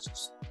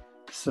responses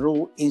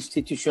through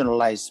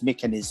institutionalized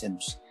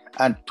mechanisms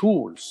and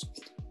tools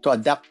to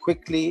adapt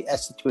quickly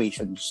as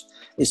situations,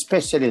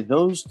 especially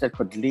those that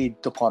could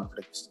lead to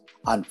conflicts,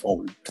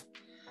 unfold.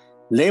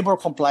 Labor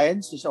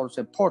compliance is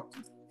also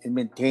important in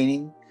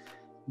maintaining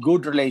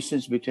good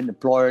relations between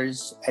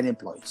employers and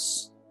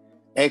employees.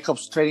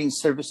 ECOP's training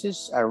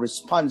services are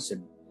responsive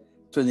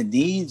to the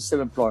needs of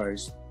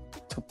employers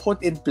to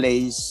put in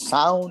place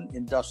sound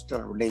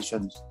industrial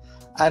relations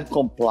and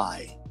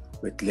comply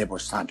with labor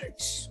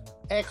standards.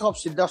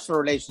 ECOP's industrial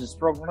relations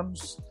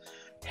programs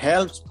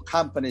helps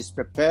companies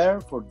prepare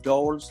for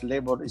DOL's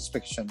labor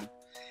inspection,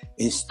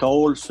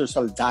 install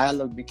social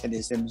dialogue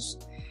mechanisms,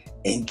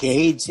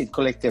 engage in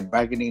collective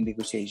bargaining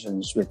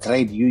negotiations with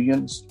trade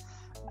unions,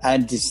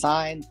 and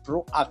design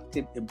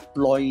proactive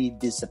employee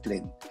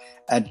discipline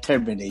and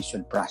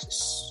termination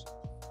process.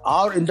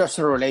 Our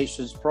industrial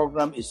relations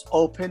program is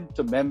open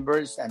to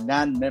members and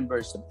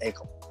non-members of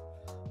ECOP.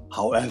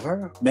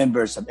 However,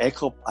 members of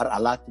ECOP are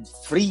allotted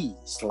free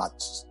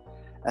slots,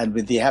 and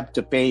when they have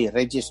to pay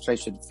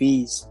registration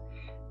fees,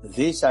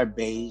 these are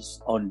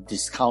based on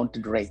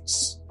discounted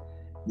rates.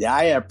 The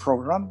IR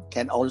program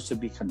can also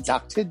be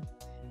conducted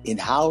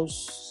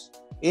in-house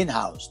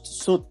to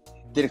suit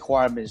the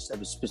requirements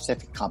of a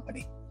specific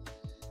company.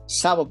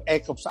 Some of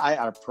ECOP's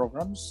IR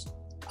programs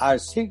are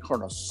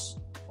synchronous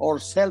or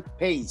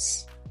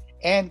self-paced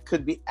and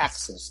could be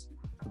accessed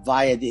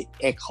via the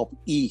ECOP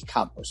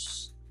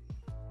e-campus.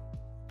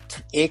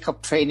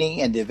 ECOP Training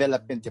and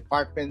Development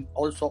Department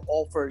also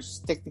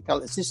offers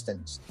technical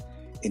assistance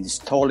in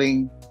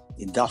installing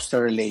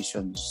industrial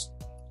relations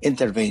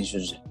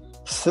interventions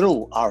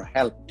through our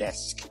help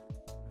desk.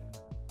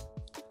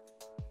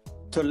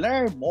 To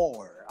learn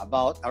more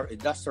about our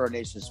industrial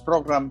relations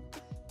program,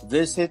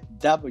 visit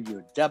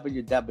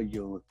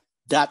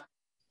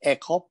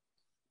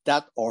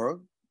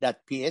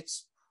www.ecop.org.ph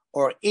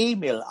or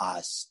email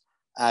us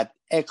at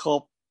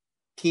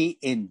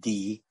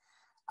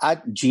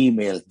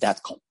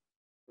ecoptnd@gmail.com.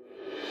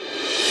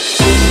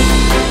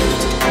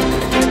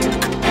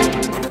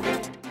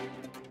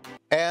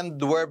 And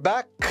we're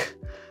back.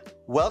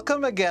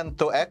 Welcome again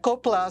to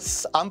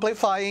ECOPlus,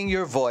 Amplifying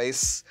Your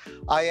Voice.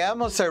 I am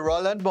Jose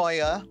Roland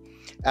Moya,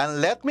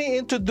 And let me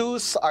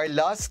introduce our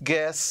last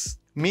guest,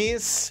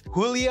 Ms.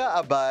 Julia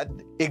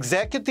Abad,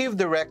 Executive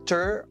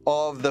Director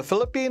of the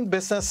Philippine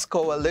Business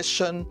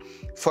Coalition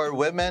for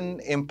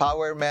Women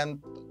Empowerment,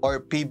 or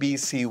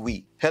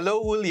PBCW. Hello,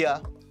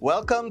 Julia.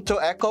 Welcome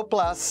to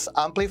ECOPlus,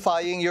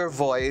 Amplifying Your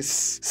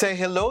Voice. Say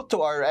hello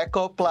to our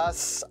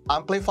ECOPlus,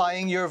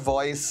 Amplifying Your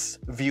Voice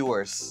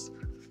viewers.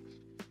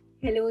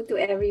 Hello to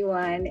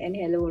everyone, and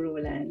hello,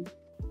 Roland.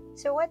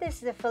 So what is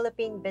the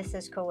Philippine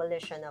Business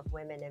Coalition of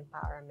Women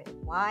Empowerment?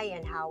 Why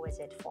and how was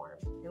it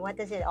formed? And what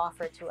does it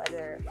offer to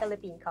other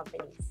Philippine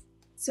companies?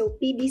 So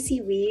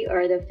PBCW,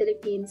 or the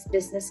Philippines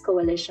Business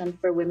Coalition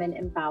for Women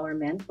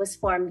Empowerment, was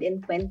formed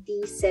in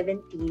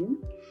 2017.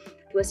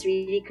 It was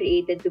really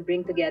created to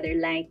bring together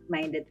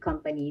like-minded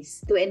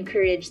companies to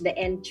encourage the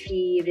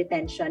entry,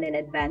 retention, and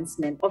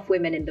advancement of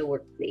women in the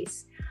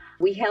workplace.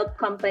 We help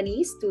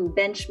companies to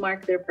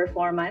benchmark their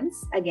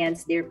performance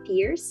against their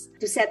peers,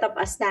 to set up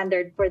a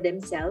standard for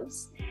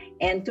themselves,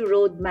 and to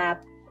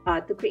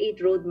create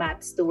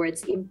roadmaps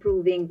towards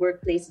improving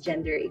workplace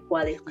gender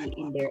equality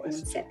in their own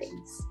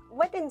settings.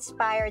 What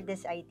inspired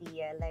this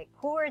idea? Like,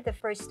 who were the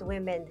first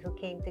women who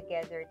came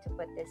together to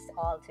put this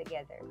all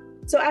together?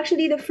 So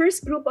actually, the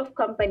first group of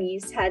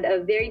companies had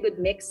a very good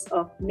mix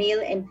of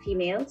male and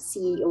female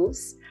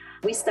CEOs.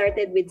 We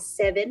started with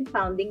 7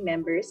 founding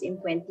members in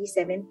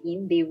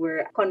 2017. They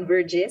were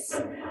Convergys,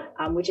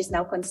 which is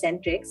now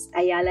Concentrix,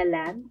 Ayala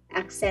Land,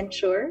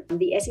 Accenture,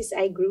 the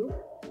SSI Group,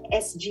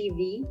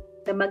 SGV,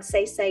 the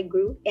Magsaysay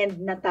Group, and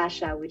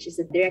Natasha, which is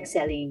a direct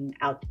selling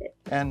outfit.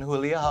 And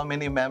Julia, how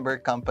many member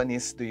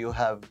companies do you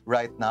have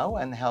right now,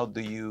 and how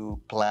do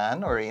you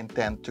plan or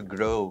intend to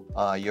grow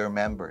your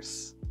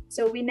members?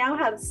 So we now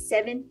have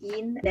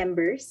 17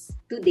 members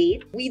to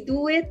date. We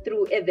do it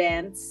through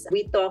events.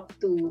 We talk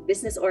to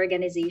business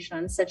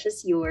organizations such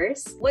as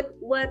yours.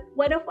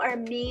 One of our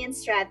main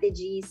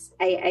strategies,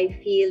 I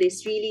feel,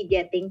 is really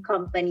getting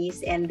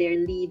companies and their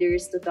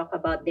leaders to talk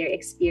about their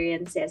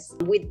experiences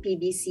with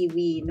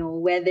PBCW,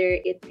 whether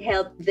it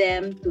helped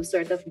them to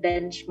sort of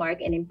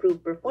benchmark and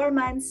improve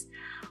performance,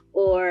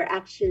 or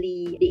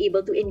actually be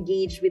able to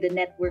engage with a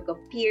network of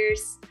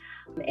peers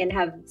and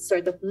have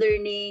sort of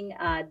learning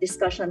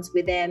discussions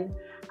with them,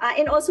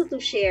 and also to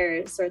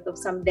share sort of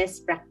some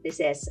best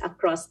practices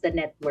across the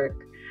network,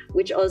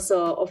 which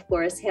also, of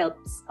course,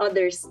 helps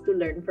others to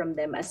learn from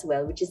them as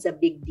well, which is a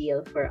big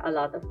deal for a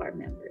lot of our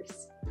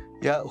members.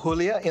 Yeah,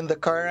 Julia, in the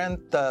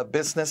current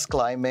business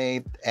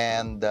climate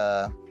and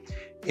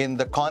in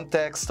the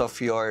context of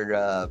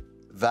your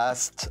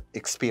vast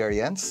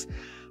experience,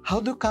 how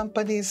do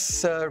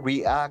companies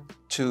react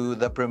to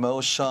the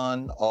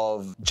promotion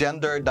of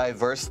gender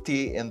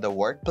diversity in the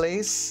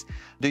workplace?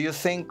 Do you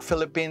think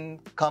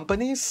Philippine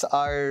companies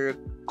are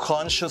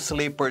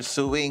consciously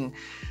pursuing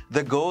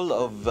the goal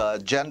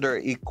of gender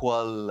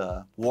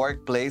equal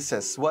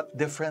workplaces? What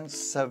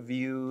difference have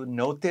you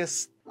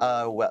noticed,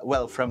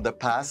 from the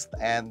past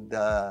and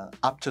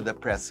up to the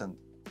present?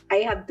 I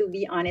have to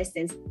be honest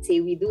and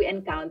say we do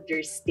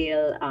encounter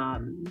still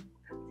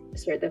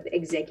sort of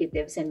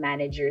executives and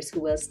managers who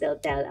will still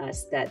tell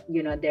us that,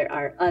 there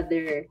are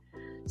other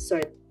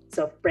sorts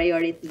of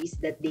priorities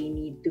that they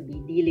need to be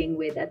dealing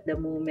with at the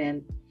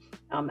moment,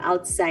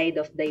 outside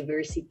of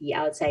diversity,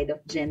 outside of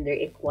gender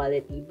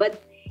equality.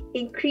 But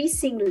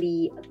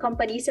increasingly,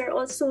 companies are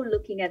also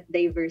looking at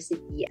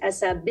diversity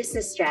as a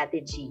business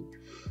strategy.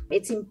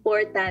 It's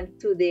important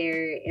to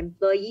their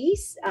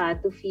employees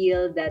to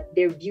feel that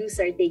their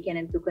views are taken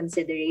into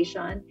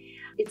consideration.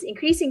 It's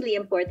increasingly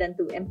important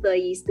to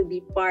employees to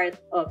be part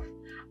of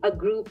a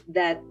group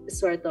that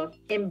sort of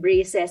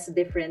embraces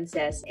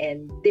differences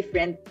and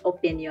different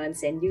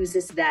opinions and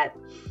uses that,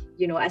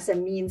 as a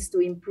means to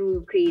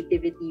improve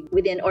creativity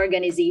within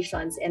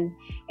organizations and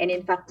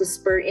in fact to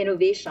spur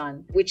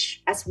innovation,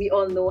 which, as we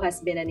all know,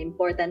 has been an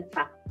important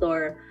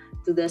factor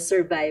to the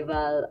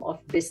survival of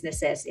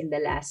businesses in the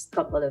last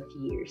couple of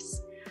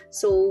years.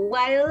 So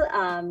while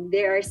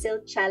there are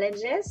still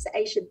challenges,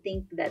 I should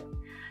think that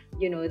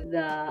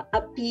the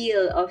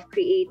appeal of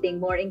creating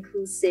more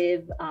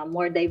inclusive,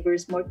 more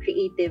diverse, more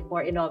creative,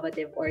 more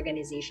innovative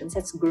organizations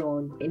has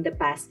grown in the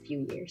past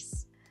few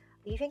years.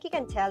 Do you think you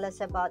can tell us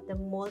about the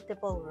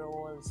multiple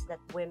roles that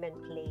women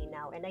play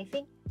now? And I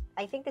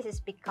think this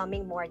is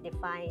becoming more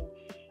defined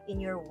in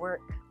your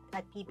work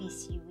at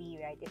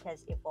PBCW, right? It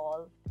has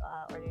evolved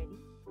already.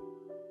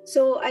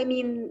 So,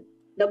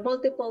 the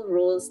multiple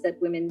roles that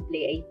women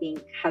play, I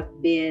think,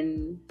 have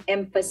been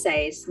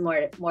emphasized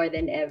more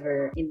than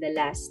ever in the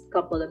last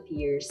couple of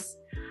years,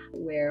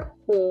 where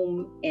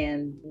home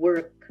and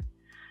work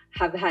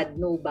have had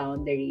no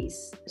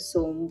boundaries.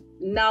 So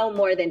now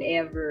more than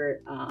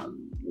ever,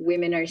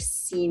 women are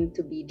seen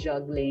to be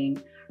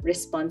juggling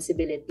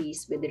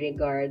responsibilities with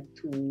regard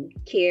to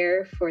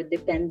care for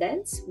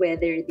dependents,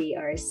 whether they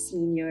are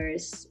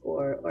seniors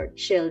or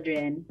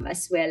children,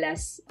 as well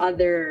as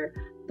other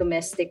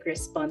domestic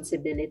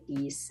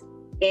responsibilities,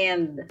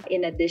 and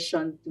in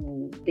addition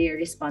to their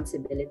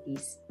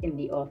responsibilities in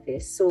the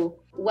office. So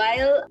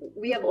while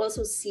we have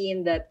also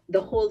seen that the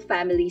whole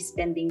family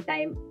spending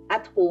time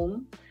at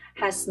home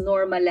has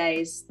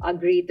normalized a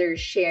greater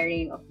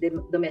sharing of the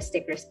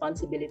domestic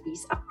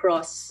responsibilities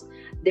across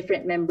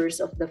different members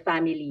of the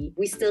family.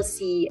 We still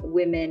see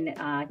women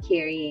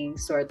carrying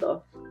sort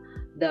of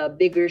the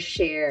bigger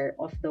share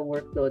of the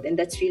workload, and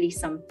that's really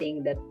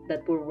something that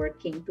we're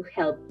working to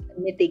help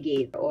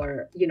mitigate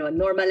or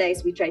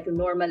normalize. We try to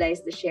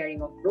normalize the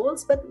sharing of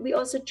roles, but we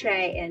also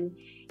try and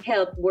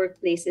help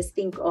workplaces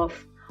think of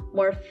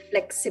more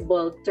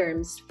flexible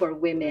terms for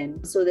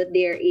women so that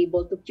they are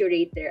able to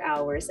curate their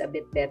hours a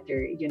bit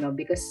better,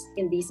 because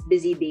in these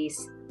busy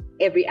days,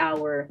 every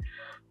hour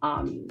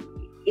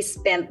is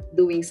spent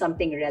doing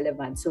something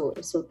relevant. So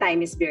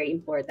time is very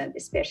important,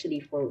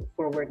 especially for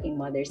working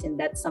mothers. And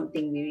that's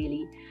something we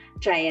really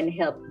try and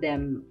help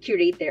them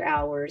curate their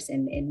hours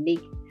and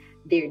make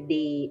their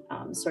day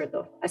sort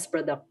of as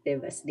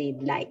productive as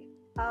they'd like.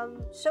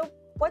 So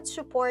what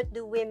support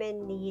do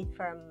women need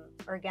from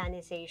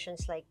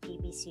organizations like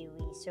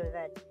PBCW so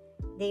that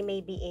they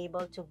may be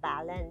able to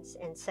balance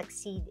and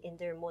succeed in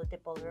their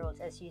multiple roles?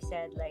 As you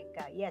said,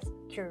 yes,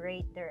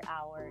 curate their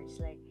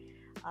hours.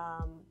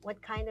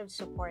 What kind of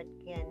support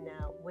can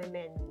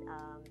women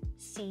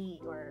see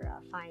or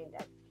find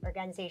at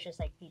organizations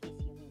like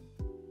PBCW?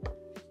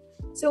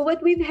 So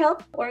what we've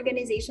helped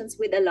organizations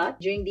with a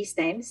lot during these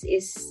times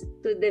is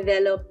to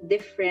develop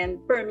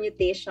different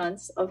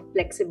permutations of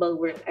flexible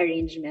work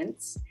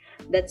arrangements.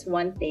 That's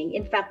one thing.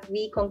 In fact,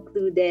 we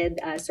concluded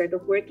a sort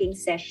of working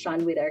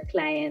session with our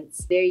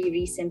clients very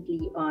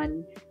recently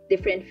on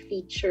different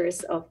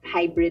features of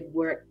hybrid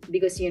work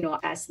because,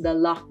 as the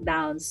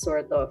lockdowns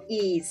sort of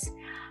ease,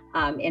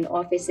 and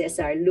offices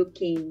are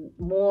looking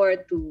more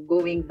to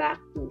going back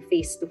to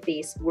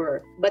face-to-face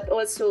work. But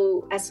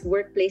also as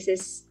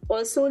workplaces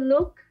also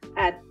look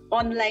at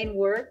online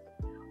work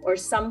or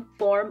some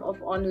form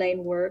of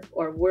online work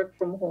or work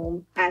from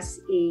home as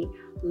a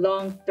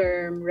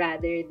long-term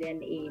rather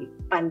than a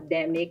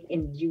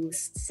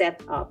pandemic-induced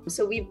setup.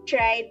 So we've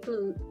tried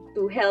to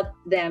help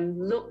them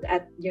look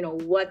at,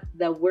 what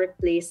the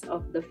workplace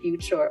of the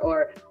future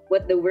or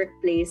what the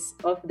workplace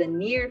of the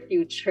near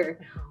future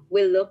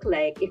will look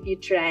like if you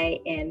try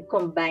and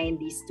combine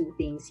these two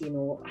things.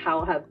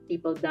 How have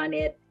people done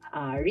it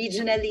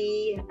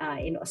regionally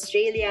in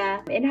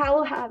Australia, and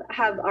how have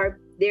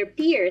their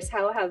peers,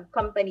 how have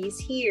companies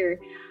here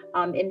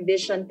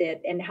envisioned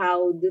it, and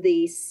how do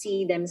they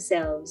see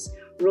themselves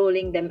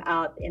rolling them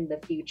out in the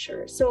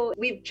future. So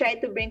we've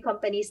tried to bring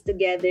companies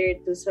together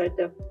to sort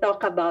of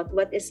talk about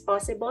what is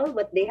possible,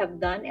 what they have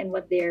done, and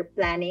what they're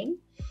planning,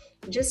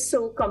 just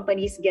so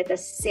companies get a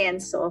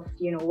sense of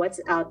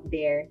what's out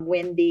there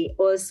when they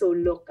also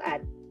look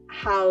at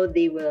how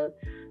they will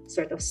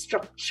sort of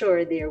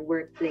structure their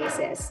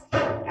workplaces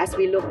as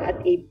we look at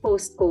a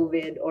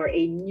post-COVID or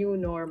a new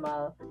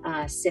normal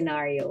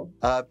scenario.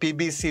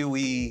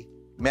 PBCW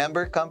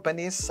member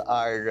companies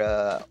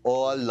are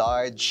all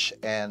large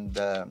and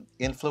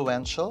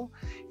influential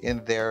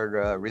in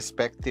their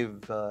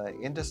respective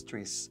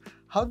industries.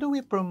 How do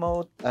we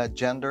promote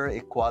gender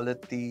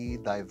equality,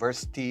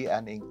 diversity,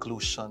 and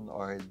inclusion,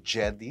 or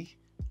GEDI?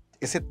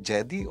 Is it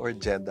GEDI or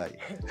JEDI?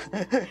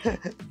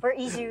 For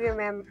easy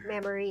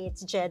memory,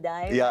 it's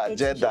JEDI. Yeah,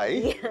 it's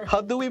JEDI. How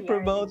do we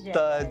promote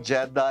JEDI.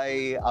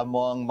 JEDI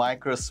among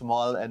micro,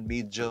 small, and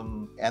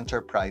medium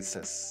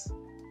enterprises?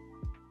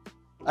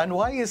 And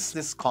why is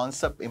this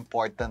concept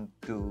important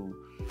to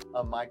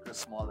micro,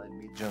 small, and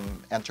medium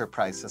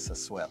enterprises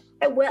as well?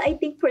 Well, I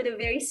think for the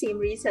very same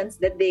reasons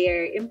that they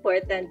are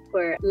important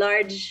for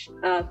large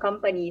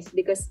companies,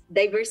 because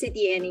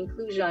diversity and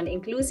inclusion,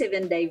 inclusive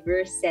and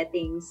diverse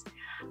settings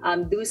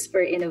do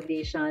spur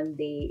innovation.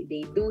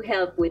 They do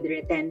help with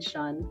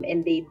retention,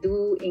 and they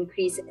do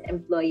increase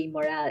employee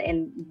morale.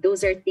 And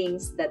those are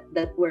things that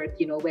work,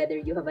 whether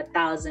you have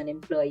 1,000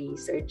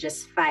 employees or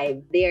just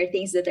 5. They are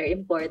things that are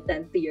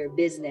important to your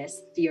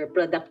business, to your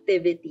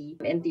productivity,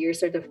 and to your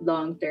sort of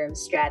long-term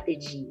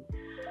strategy.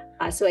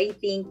 So I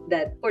think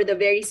that for the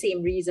very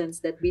same reasons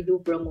that we do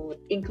promote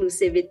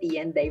inclusivity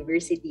and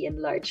diversity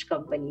in large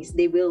companies,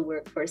 they will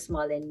work for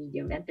small and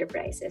medium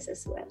enterprises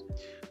as well.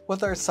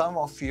 What are some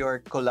of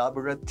your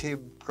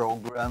collaborative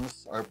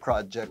programs or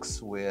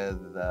projects with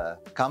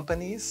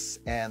companies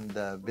and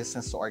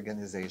business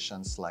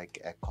organizations like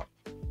ECOP?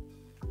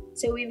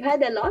 So we've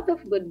had a lot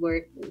of good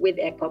work with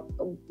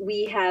ECOP.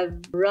 We have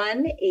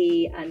run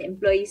an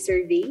employee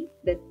survey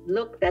that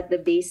looked at the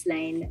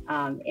baseline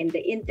and the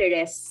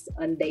interests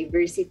on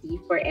diversity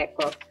for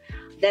ECOP.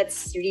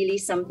 That's really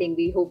something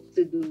we hope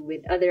to do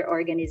with other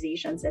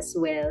organizations as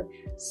well,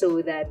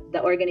 so that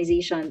the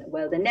organization,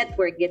 the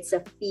network gets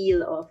a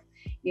feel of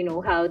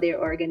how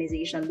their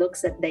organization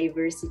looks at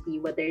diversity,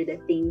 what are the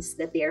things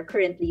that they are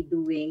currently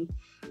doing,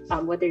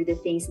 what are the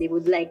things they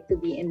would like to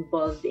be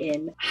involved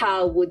in,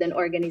 how would an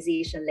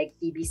organization like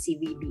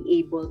PBCW be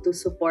able to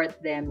support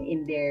them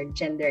in their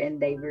gender and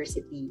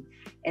diversity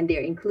and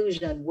their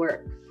inclusion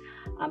work.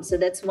 So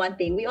that's one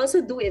thing. We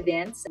also do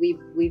events.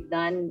 We've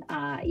done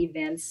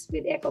events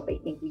with ECOP.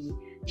 I think we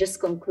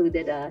just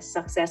concluded a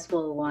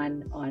successful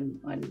one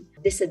on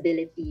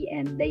disability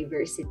and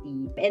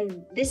diversity.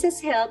 And this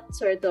has helped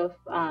sort of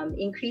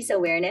increase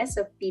awareness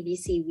of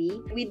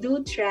PBCW. We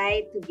do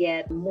try to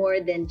get more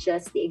than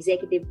just the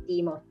executive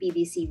team of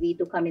PBCW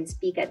to come and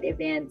speak at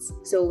events.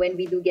 So when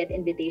we do get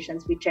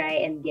invitations, we try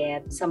and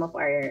get some of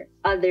our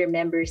other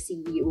member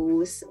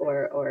CEOs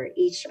or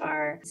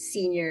HR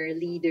senior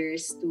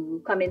leaders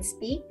to come and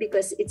speak,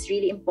 because it's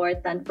really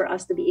important for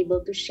us to be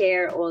able to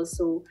share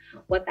also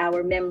what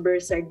our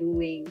members are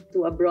doing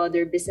to a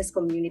broader business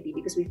community,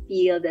 because we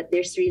feel that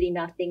there's really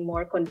nothing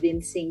more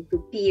convincing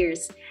to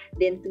peers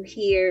than to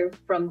hear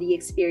from the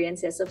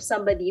experiences of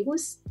somebody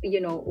who's,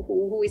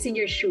 who is in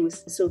your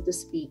shoes, so to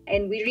speak.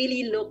 And we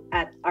really look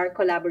at our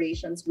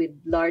collaborations with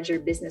larger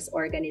business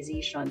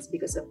organizations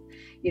because of,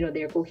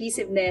 their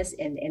cohesiveness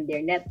and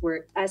their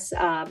network as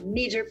a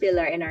major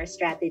pillar in our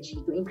strategy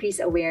to increase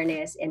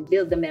awareness and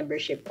build the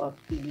membership of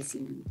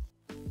PBCW.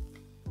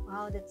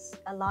 Wow, that's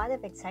a lot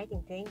of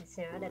exciting things,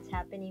 that's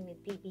happening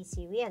with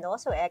PBCW and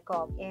also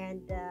ECOP.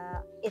 And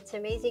it's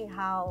amazing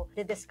how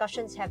the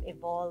discussions have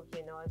evolved,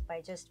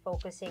 by just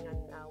focusing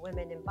on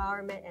women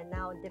empowerment and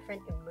now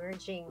different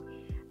emerging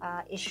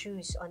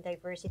issues on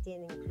diversity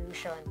and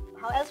inclusion.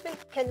 How else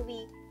can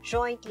we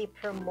jointly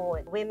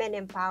promote women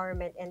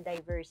empowerment and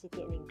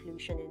diversity and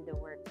inclusion in the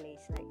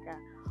workplace?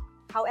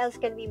 How else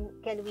can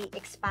we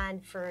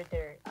expand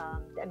further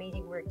the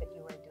amazing work that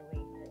you are doing?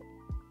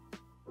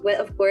 Well,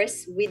 of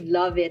course, we'd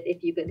love it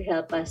if you could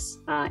help us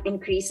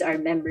increase our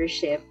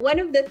membership. One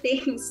of the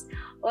things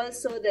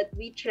also that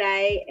we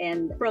try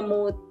and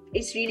promote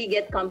is really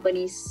get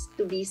companies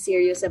to be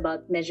serious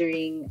about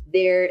measuring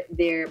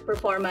their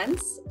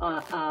performance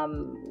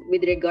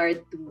with regard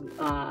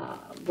to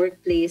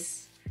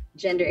workplace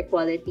gender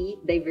equality,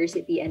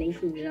 diversity, and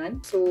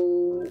inclusion.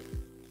 So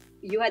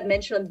you had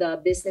mentioned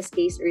the business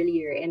case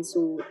earlier, and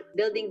so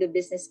building the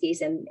business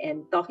case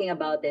and talking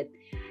about it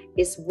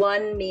is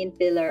one main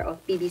pillar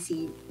of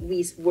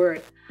PBCW's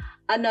work.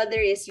 Another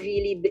is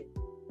really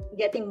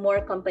getting more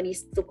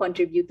companies to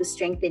contribute to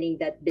strengthening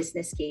that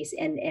business case,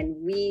 and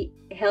we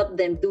help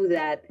them do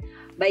that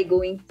by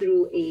going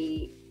through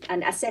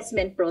an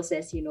assessment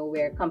process,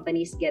 where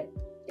companies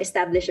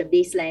establish a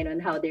baseline on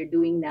how they're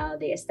doing now.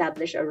 They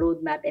establish a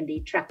roadmap and they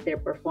track their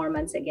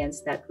performance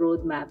against that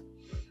roadmap.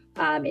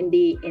 And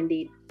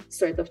they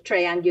sort of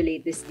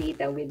triangulate this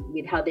data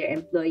with how their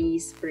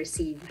employees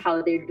perceive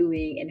how they're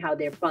doing and how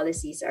their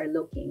policies are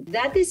looking.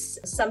 That is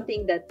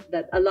something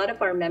that a lot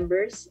of our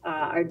members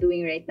are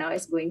doing right now,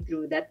 is going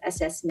through that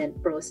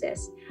assessment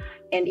process.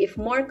 And if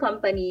more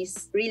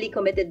companies really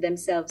committed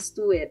themselves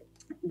to it,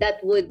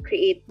 that would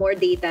create more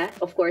data,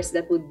 of course,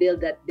 that would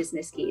build that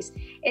business case.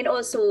 And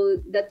also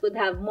that would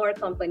have more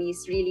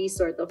companies really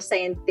sort of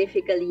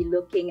scientifically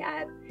looking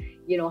at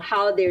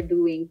how they're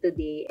doing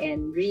today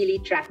and really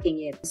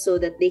tracking it so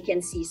that they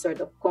can see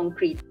sort of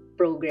concrete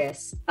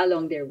progress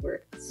along their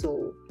work.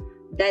 So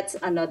that's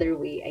another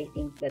way I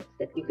think that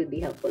you could be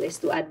helpful, is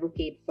to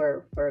advocate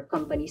for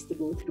companies to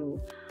go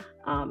through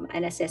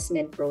an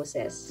assessment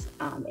process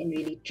and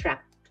really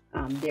track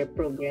their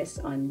progress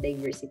on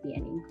diversity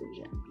and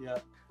inclusion. Yeah,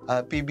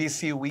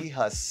 PBCW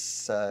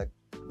has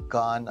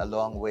gone a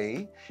long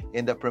way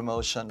in the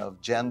promotion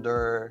of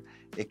gender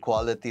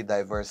equality,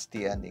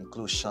 diversity, and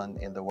inclusion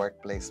in the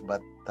workplace, but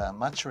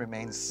much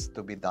remains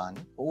to be done.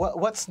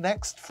 What's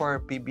next for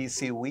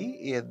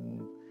PBCW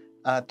in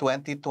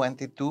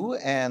 2022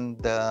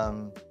 and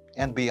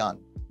beyond?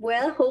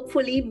 Well,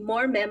 hopefully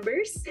more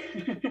members.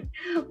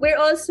 We're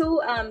also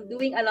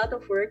doing a lot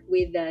of work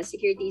with the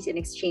Securities and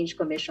Exchange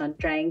Commission,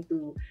 trying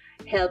to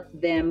help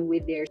them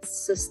with their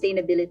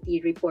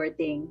sustainability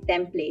reporting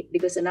template,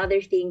 because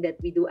another thing that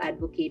we do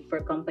advocate for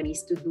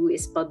companies to do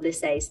is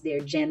publicize their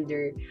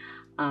gender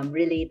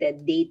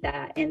related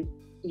data, and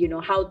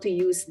how to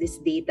use this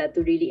data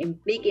to really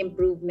make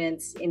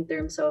improvements in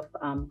terms of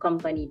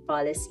company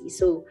policy.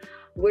 So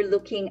we're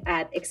looking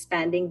at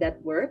expanding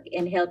that work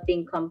and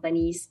helping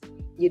companies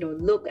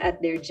look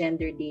at their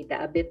gender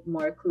data a bit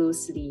more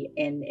closely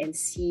and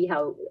see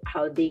how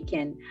they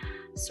can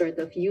sort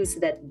of use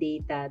that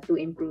data to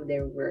improve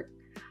their work.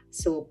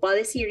 So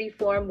policy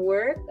reform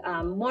work,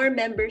 more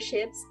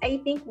memberships. I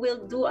think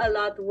we'll do a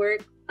lot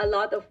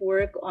of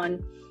work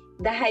on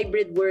the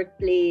hybrid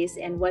workplace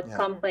and what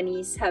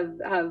companies have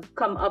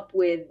come up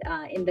with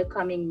in the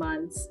coming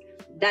months.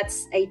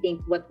 That's, I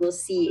think, what we'll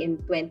see in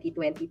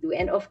 2022.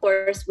 And of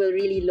course, we'll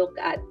really look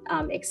at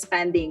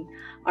expanding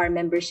our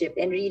membership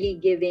and really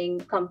giving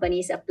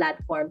companies a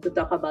platform to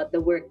talk about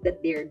the work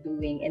that they're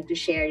doing and to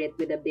share it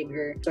with a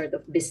bigger sort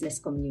of business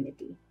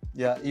community.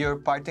 Yeah, your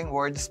parting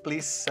words,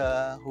 please,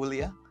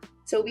 Julia.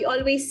 So we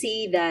always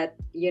say that,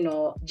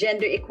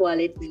 gender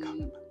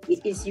equality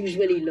is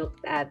usually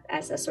looked at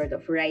as a sort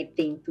of right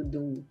thing to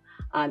do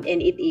and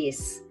it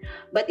is.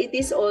 But it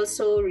is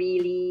also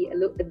really,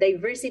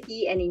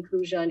 diversity and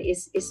inclusion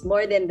is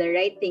more than the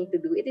right thing to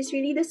do. It is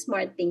really the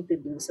smart thing to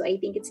do. So I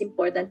think it's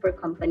important for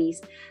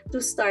companies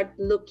to start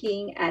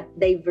looking at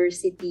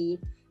diversity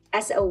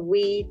as a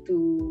way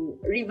to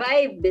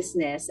revive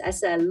business,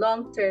 as a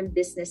long-term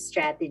business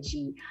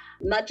strategy,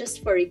 not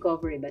just for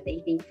recovery, but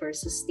I think for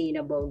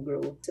sustainable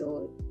growth.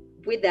 So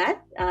with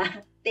that,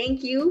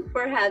 thank you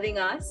for having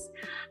us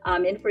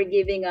and for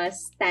giving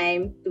us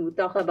time to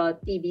talk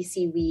about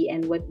PBCW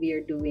and what we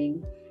are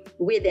doing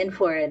with and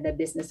for the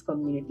business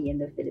community in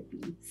the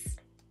Philippines.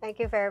 Thank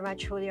you very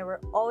much, Julia. We're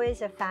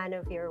always a fan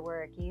of your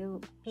work.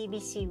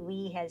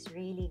 PBCW has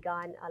really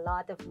gone a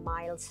lot of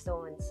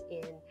milestones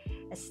in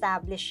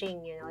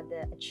establishing,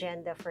 the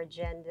agenda for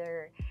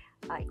gender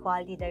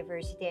equality,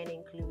 diversity, and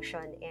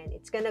inclusion. And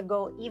it's going to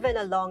go even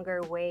a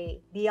longer way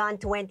beyond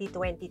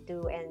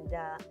 2022 and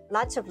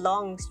lots of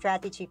long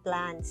strategy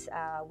plans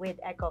with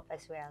ECOP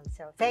as well.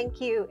 So thank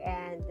you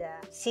and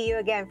see you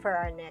again for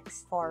our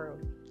next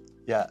forum.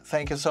 Yeah,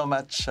 thank you so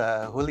much,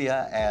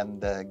 Julia,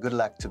 and good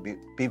luck to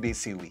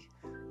PBCW.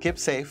 Keep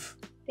safe.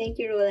 Thank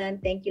you, Roland.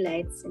 Thank you,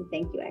 Lights, and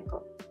thank you,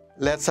 ECOP.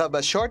 Let's have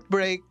a short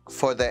break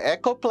for the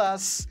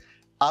ECOPlus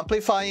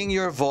Amplifying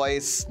Your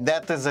Voice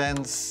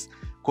Netizens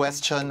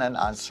Question and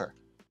Answer.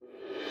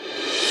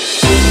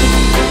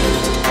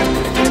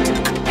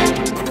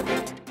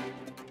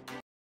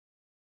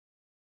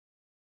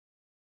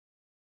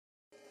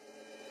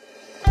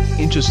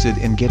 Interested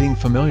in getting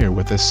familiar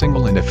with the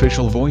single and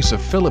official voice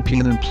of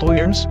Philippine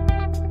employers?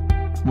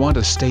 Want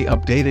to stay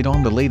updated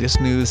on the latest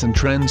news and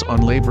trends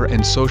on labor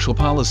and social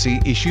policy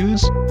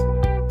issues?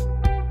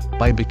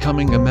 By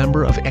becoming a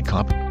member of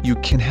ECOP, you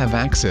can have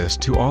access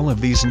to all of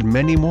these and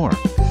many more.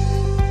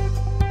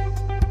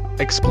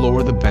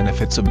 Explore the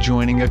benefits of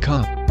joining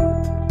ECOP.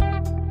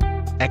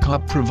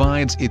 ECOP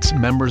provides its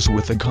members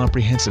with a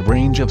comprehensive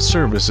range of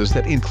services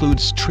that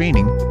includes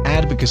training,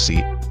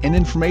 advocacy, and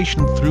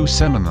information through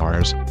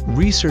seminars,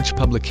 research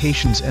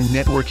publications and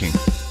networking.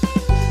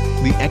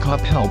 The ECOP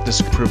Help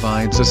Desk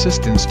provides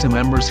assistance to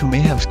members who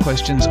may have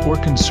questions or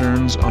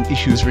concerns on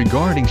issues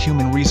regarding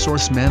human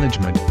resource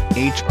management,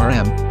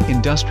 HRM,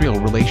 industrial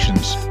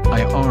relations,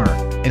 IR,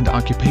 and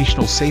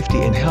occupational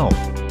safety and health,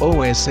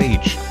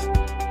 OSH.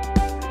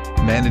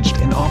 Managed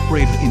and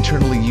operated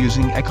internally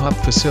using ECOP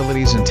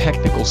facilities and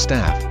technical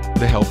staff,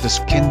 the Help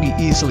Desk can be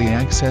easily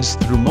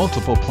accessed through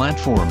multiple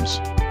platforms.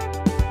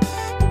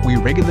 We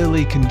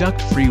regularly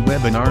conduct free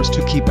webinars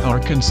to keep our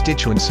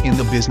constituents in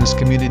the business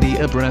community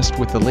abreast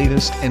with the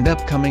latest and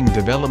upcoming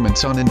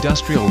developments on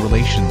industrial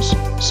relations,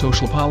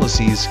 social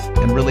policies,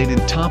 and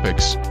related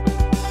topics.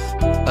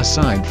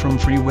 Aside from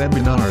free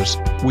webinars,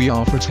 we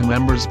offer to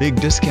members big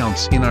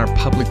discounts in our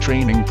public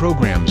training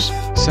programs,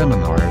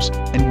 seminars,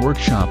 and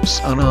workshops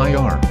on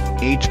IR,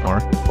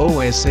 HR,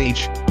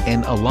 OSH,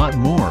 and a lot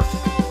more.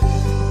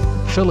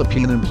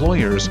 Philippine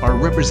employers are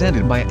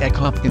represented by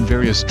ECOP in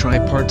various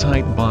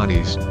tripartite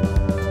bodies.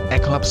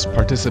 ECOP's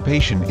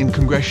participation in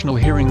congressional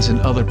hearings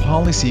and other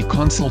policy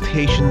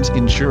consultations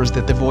ensures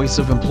that the voice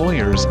of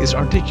employers is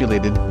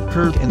articulated,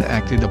 heard, and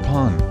acted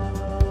upon.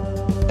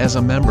 As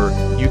a member,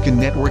 you can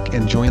network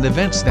and join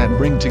events that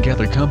bring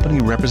together company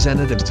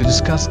representatives to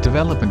discuss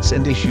developments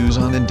and issues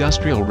on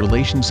industrial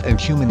relations and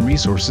human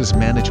resources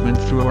management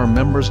through our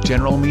members'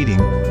 general meeting,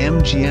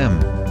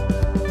 MGM.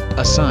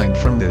 Aside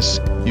from this,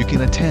 you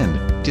can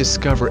attend,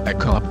 discover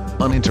ECOP,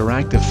 an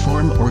interactive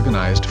forum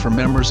organized for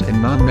members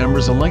and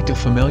non-members alike to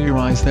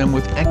familiarize them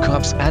with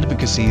ECOP's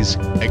advocacies,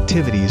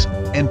 activities,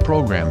 and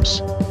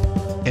programs.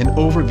 An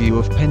overview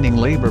of pending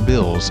labor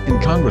bills in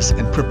Congress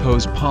and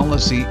proposed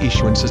policy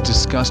issuances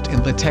discussed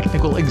in the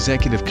Technical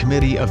Executive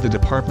Committee of the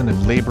Department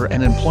of Labor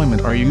and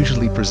Employment are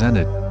usually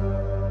presented.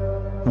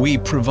 We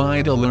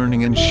provide a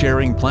learning and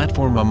sharing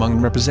platform among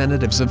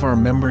representatives of our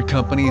member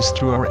companies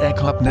through our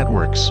ECOP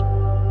networks.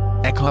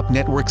 ECOP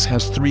Networks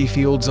has 3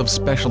 fields of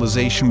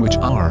specialization which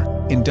are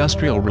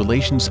Industrial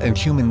Relations and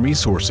Human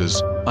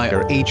Resources,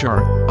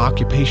 IR/HR,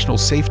 Occupational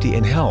Safety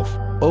and Health,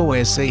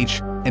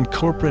 OSH, and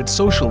Corporate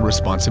Social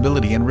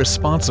Responsibility and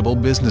Responsible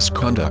Business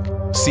Conduct,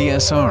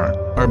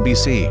 CSR,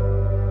 RBC.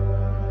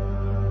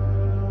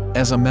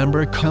 As a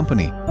member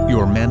company,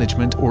 your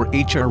management or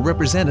HR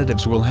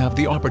representatives will have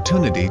the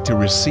opportunity to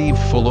receive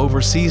full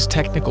overseas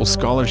technical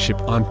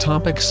scholarship on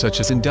topics such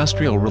as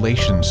industrial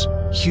relations,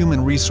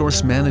 human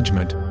resource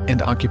management,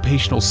 and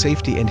occupational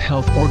safety and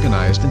health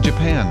organized in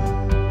Japan.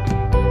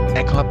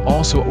 ECOP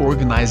also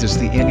organizes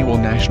the annual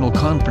National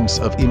Conference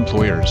of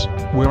Employers,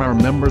 where our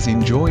members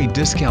enjoy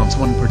discounts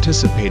when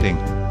participating.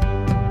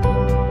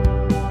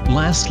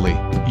 Lastly,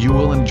 you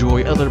will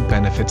enjoy other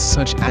benefits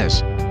such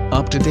as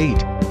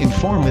up-to-date,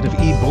 informative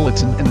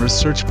e-bulletin and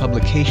research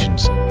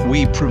publications.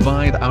 We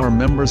provide our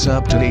members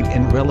up-to-date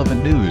and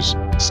relevant news,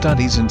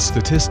 studies and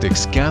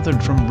statistics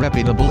gathered from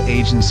reputable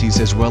agencies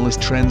as well as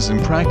trends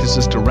and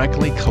practices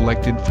directly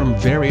collected from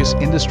various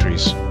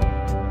industries.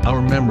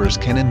 Our members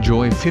can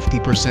enjoy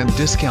 50%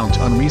 discount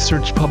on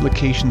research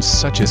publications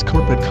such as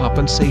Corporate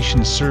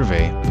Compensation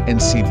Survey and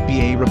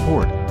CPA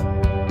Report.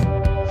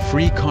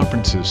 free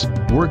conferences,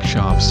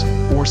 workshops,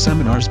 or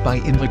seminars by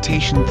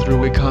invitation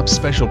through ECOP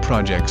special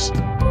projects.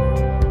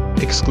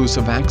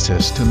 Exclusive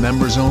access to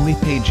members-only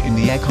page in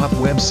the ECOP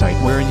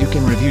website where you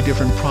can review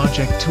different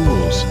project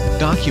tools,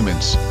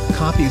 documents,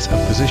 copies of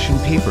position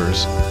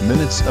papers,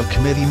 minutes of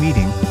committee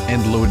meeting,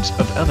 and loads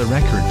of other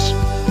records.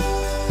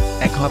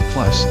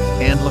 ECOPlus,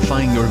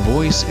 Amplifying Your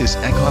Voice is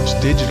ECOP's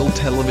digital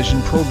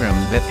television program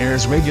that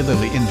airs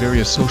regularly in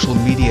various social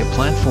media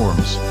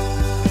platforms.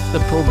 The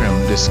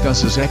program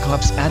discusses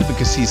ECOP's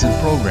advocacies and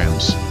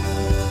programs.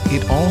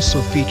 It also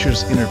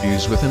features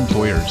interviews with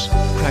employers,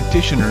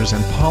 practitioners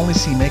and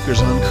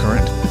policymakers on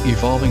current,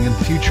 evolving and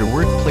future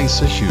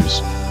workplace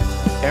issues.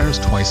 Airs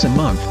twice a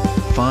month,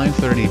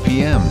 5:30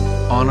 p.m.,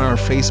 on our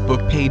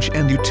Facebook page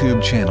and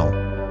YouTube channel.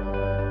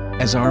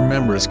 As our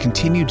members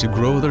continue to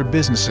grow their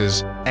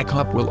businesses,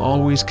 ECOP will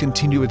always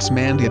continue its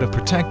mandate of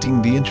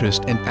protecting the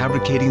interest and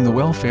advocating the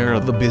welfare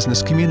of the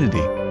business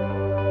community.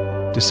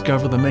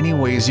 Discover the many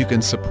ways you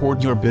can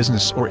support your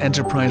business or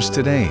enterprise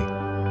today.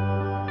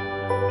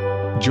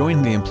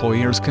 Join the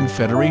Employers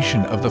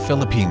Confederation of the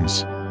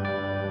Philippines.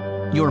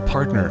 Your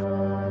partner.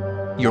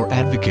 Your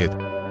advocate.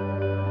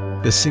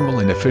 The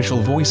single and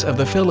official voice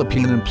of the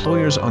Philippine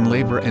employers on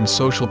labor and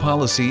social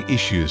policy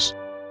issues.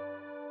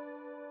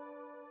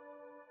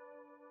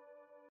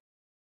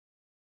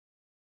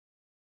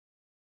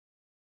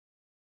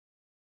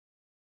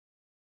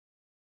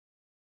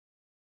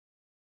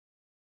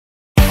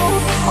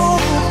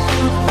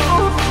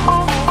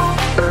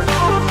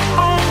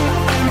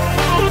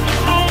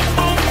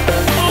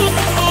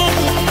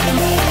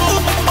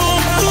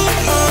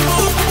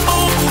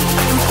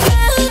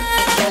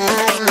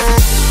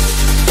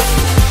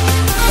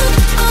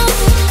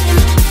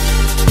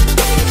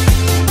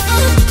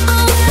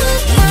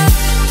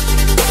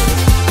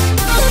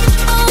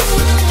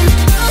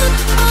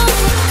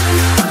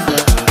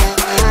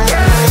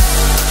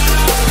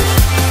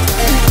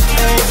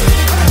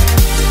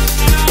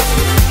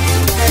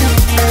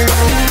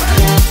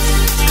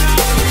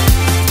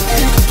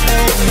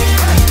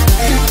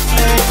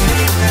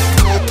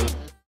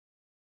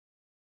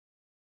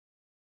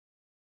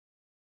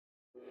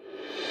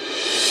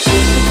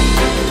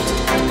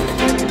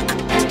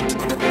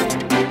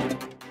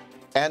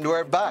 And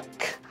we're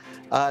back.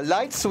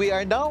 Lights, we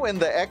are now in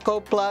the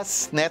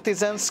ECOPlus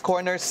Netizens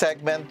Corner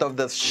segment of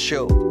the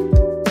show.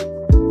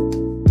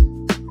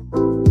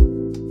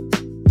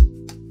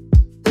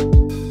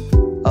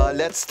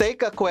 Let's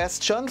take a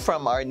question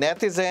from our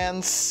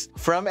netizens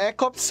from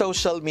ECOP's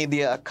social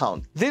media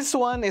account. This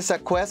one is a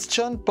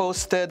question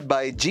posted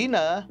by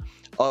Gina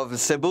of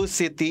Cebu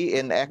City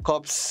in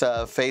ECOP's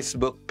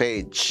Facebook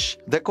page.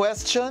 The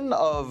question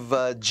of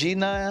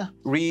Gina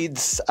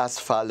reads as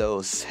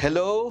follows.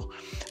 Hello,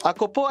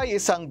 ako po ay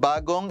isang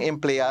bagong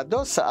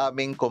empleyado sa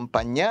aming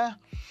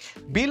kumpanya.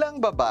 Bilang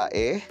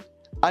babae,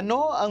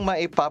 ano ang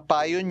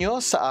maipapayo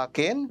nyo sa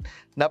akin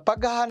na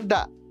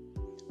paghahanda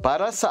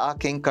para sa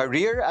aking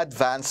career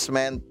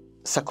advancement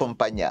sa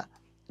kumpanya?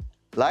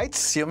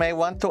 Lights, you may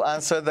want to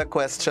answer the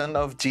question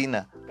of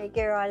Gina. Thank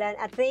you, Roland.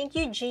 At thank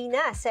you,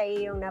 Gina, sa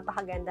iyong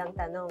napakagandang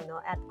tanong. No?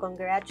 At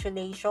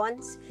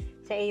congratulations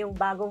sa iyong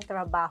bagong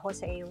trabaho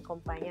sa iyong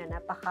kumpanya.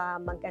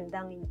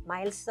 Napaka-magandang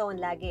milestone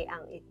lagi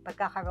ang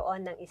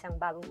pagkakaroon ng isang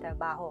bagong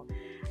trabaho.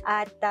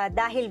 At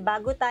dahil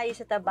bago tayo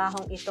sa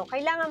trabahong ito,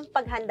 kailangan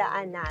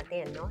paghandaan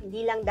natin. No?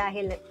 Hindi lang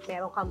dahil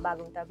meron kang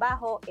bagong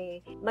trabaho,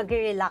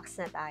 mag-relax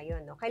na tayo.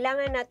 No?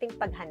 Kailangan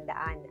nating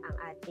paghandaan ang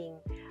ating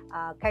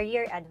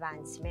career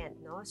advancement.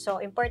 No? So,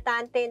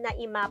 importante na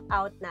i-map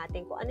out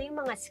natin kung ano yung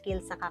mga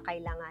skills na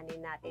kakailanganin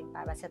natin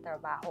para sa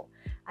trabaho.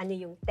 Ano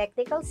yung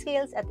technical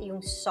skills at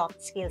yung soft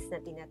skills na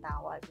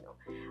tinatawag. No?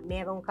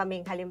 Meron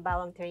kaming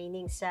halimbawang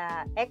training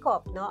sa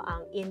ECOP, no?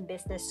 Ang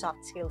In-Business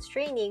Soft Skills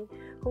Training,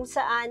 kung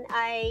saan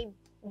ay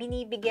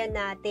binibigyan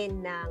natin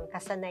ng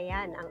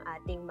kasanayan ang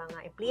ating mga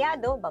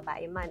empleyado,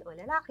 babae man o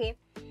lalaki,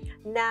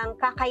 ng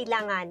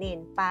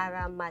kakailanganin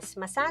para mas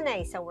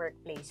masanay sa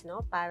workplace,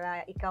 no?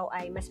 Para ikaw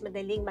ay mas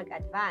madaling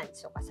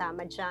mag-advance. So,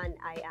 kasama dyan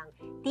ay ang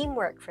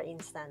teamwork, for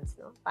instance,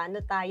 no?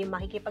 Paano tayo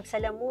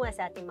makikipagsalamuha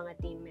sa ating mga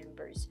team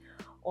members?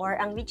 Or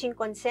ang reaching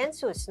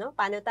consensus, no?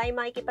 Paano tayo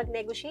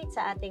makikipag-negotiate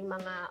sa ating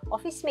mga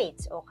office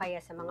mates o kaya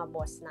sa mga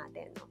boss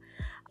natin, no?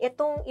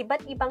 Itong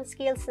iba't ibang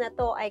skills na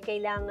to ay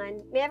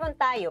kailangan, meron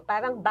tayo,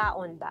 parang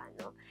baon ba,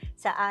 no?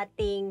 Sa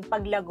ating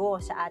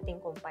paglago sa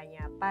ating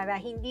kumpanya para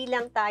hindi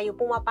lang tayo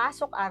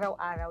pumapasok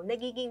araw-araw,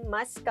 nagiging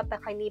mas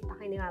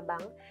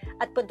kapakini-pakinabang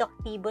at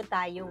produktibo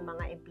tayong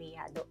mga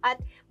empleyado. At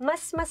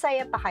mas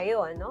masaya pa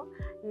kayo, no?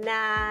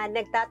 Na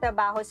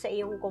nagtatrabaho sa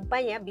iyong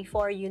kumpanya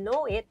before you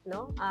know it,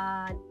 no?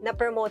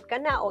 Na-promote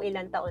ka na o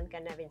ilang taon ka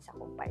na rin sa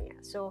kumpanya.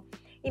 So,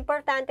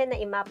 importante na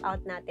i-map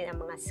out natin ang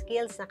mga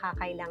skills na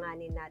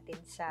kakailanganin natin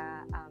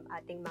sa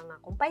ating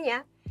mga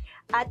kumpanya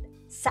at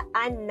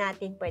saan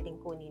natin pwedeng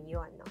kunin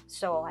yon, no?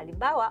 So,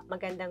 halimbawa,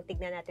 magandang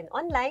tignan natin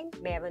online,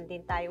 meron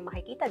din tayong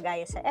makikita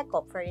gaya sa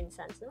ECOP, for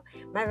instance, no?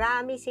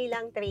 Marami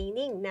silang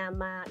training na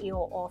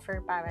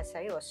ma-i-offer para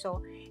sa'yo.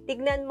 So,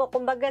 tignan mo,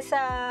 kumbaga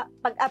sa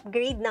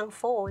pag-upgrade ng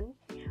phone,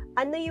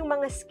 ano yung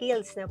mga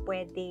skills na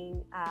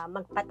pwedeng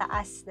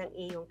magpataas ng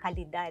iyong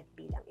kalidad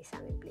bilang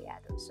isang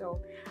empleyado. So,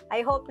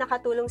 I hope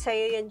nakatulong sa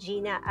iyo yun,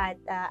 Gina, at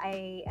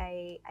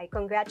I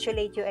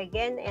congratulate you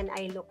again and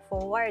I look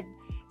forward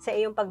sa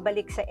iyong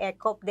pagbalik sa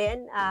ECOP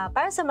din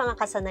para sa mga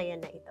kasanayan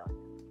na ito.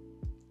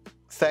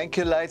 Thank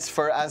you, Lights,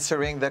 for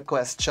answering the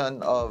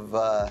question of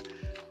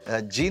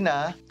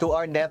Gina. To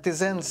our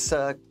netizens,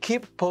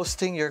 keep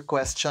posting your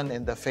question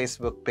in the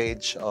Facebook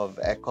page of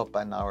ECOP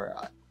and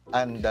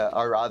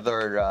our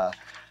other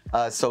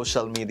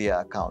social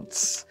media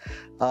accounts.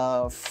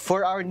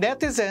 For our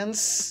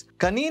netizens,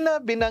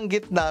 kanina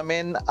binanggit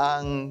namin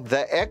ang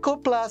the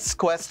ECOPlus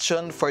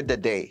question for the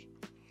day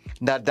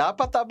na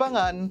dapat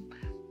abangan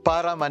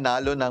para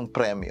manalo ng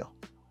premyo.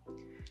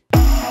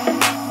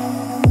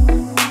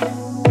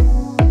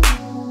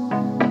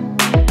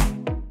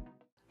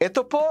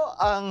 Ito po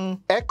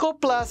ang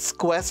ECOPlus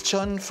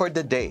question for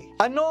the day.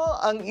 Ano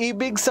ang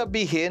ibig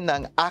sabihin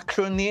ng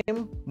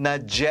acronym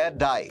na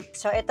GEDI?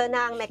 So ito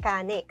na ang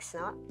mechanics,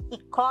 no?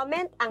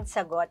 I-comment ang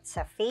sagot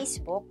sa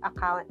Facebook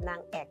account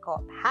ng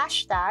ECOP.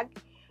 Hashtag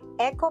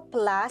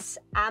ECOPlus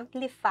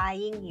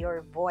Amplifying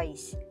Your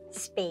Voice.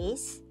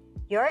 Space,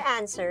 your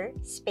answer,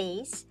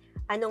 space,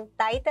 anong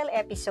title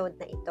episode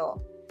na ito.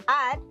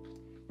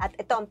 At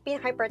ito ang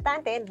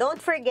pinaka-importante, don't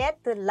forget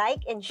to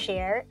like and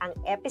share ang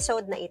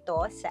episode na ito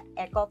sa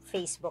ECOP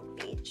Facebook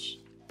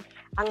page.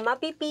 Ang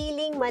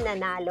mapipiling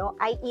mananalo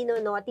ay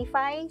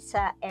ino-notify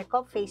sa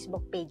ECOP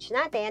Facebook page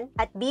natin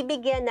at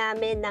bibigyan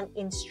namin ng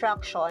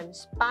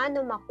instructions paano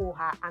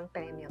makuha ang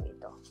premyong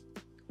ito.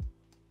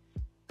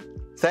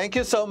 Thank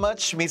you so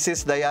much,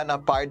 Mrs.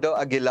 Diana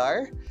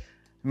Pardo-Aguilar,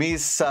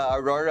 Miss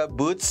Aurora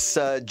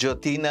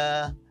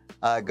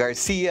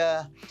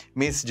Geotina-Garcia,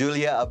 Miss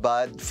Julia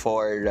Abad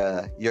for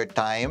your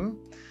time.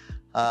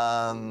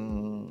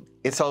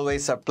 It's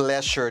always a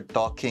pleasure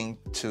talking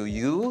to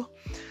you.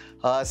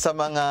 Sa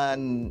mga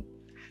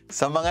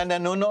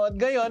nanonood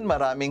ngayon,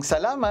 maraming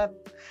salamat.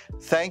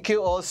 Thank you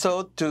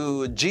also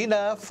to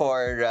Gina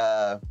for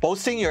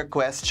posting your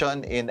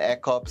question in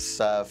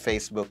ECOP's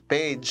Facebook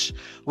page.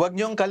 Huwag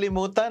niyong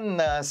kalimutan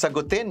na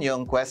sagutin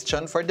yung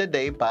question for the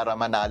day para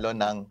manalo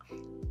ng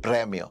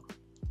premyo.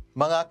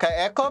 Mga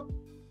ka-ECOP,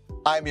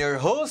 I'm your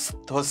host,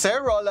 Jose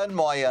Roland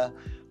Moya,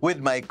 with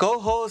my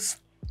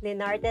co-host,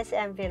 Linardes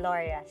M.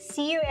 Viloria.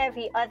 See you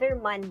every other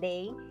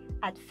Monday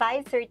at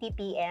 5:30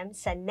 p.m.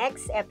 sa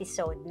next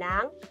episode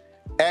ng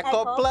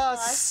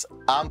ECOPlus,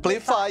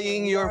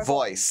 Amplifying Your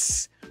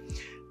Voice.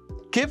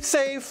 Keep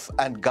safe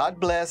and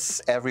God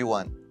bless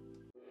everyone.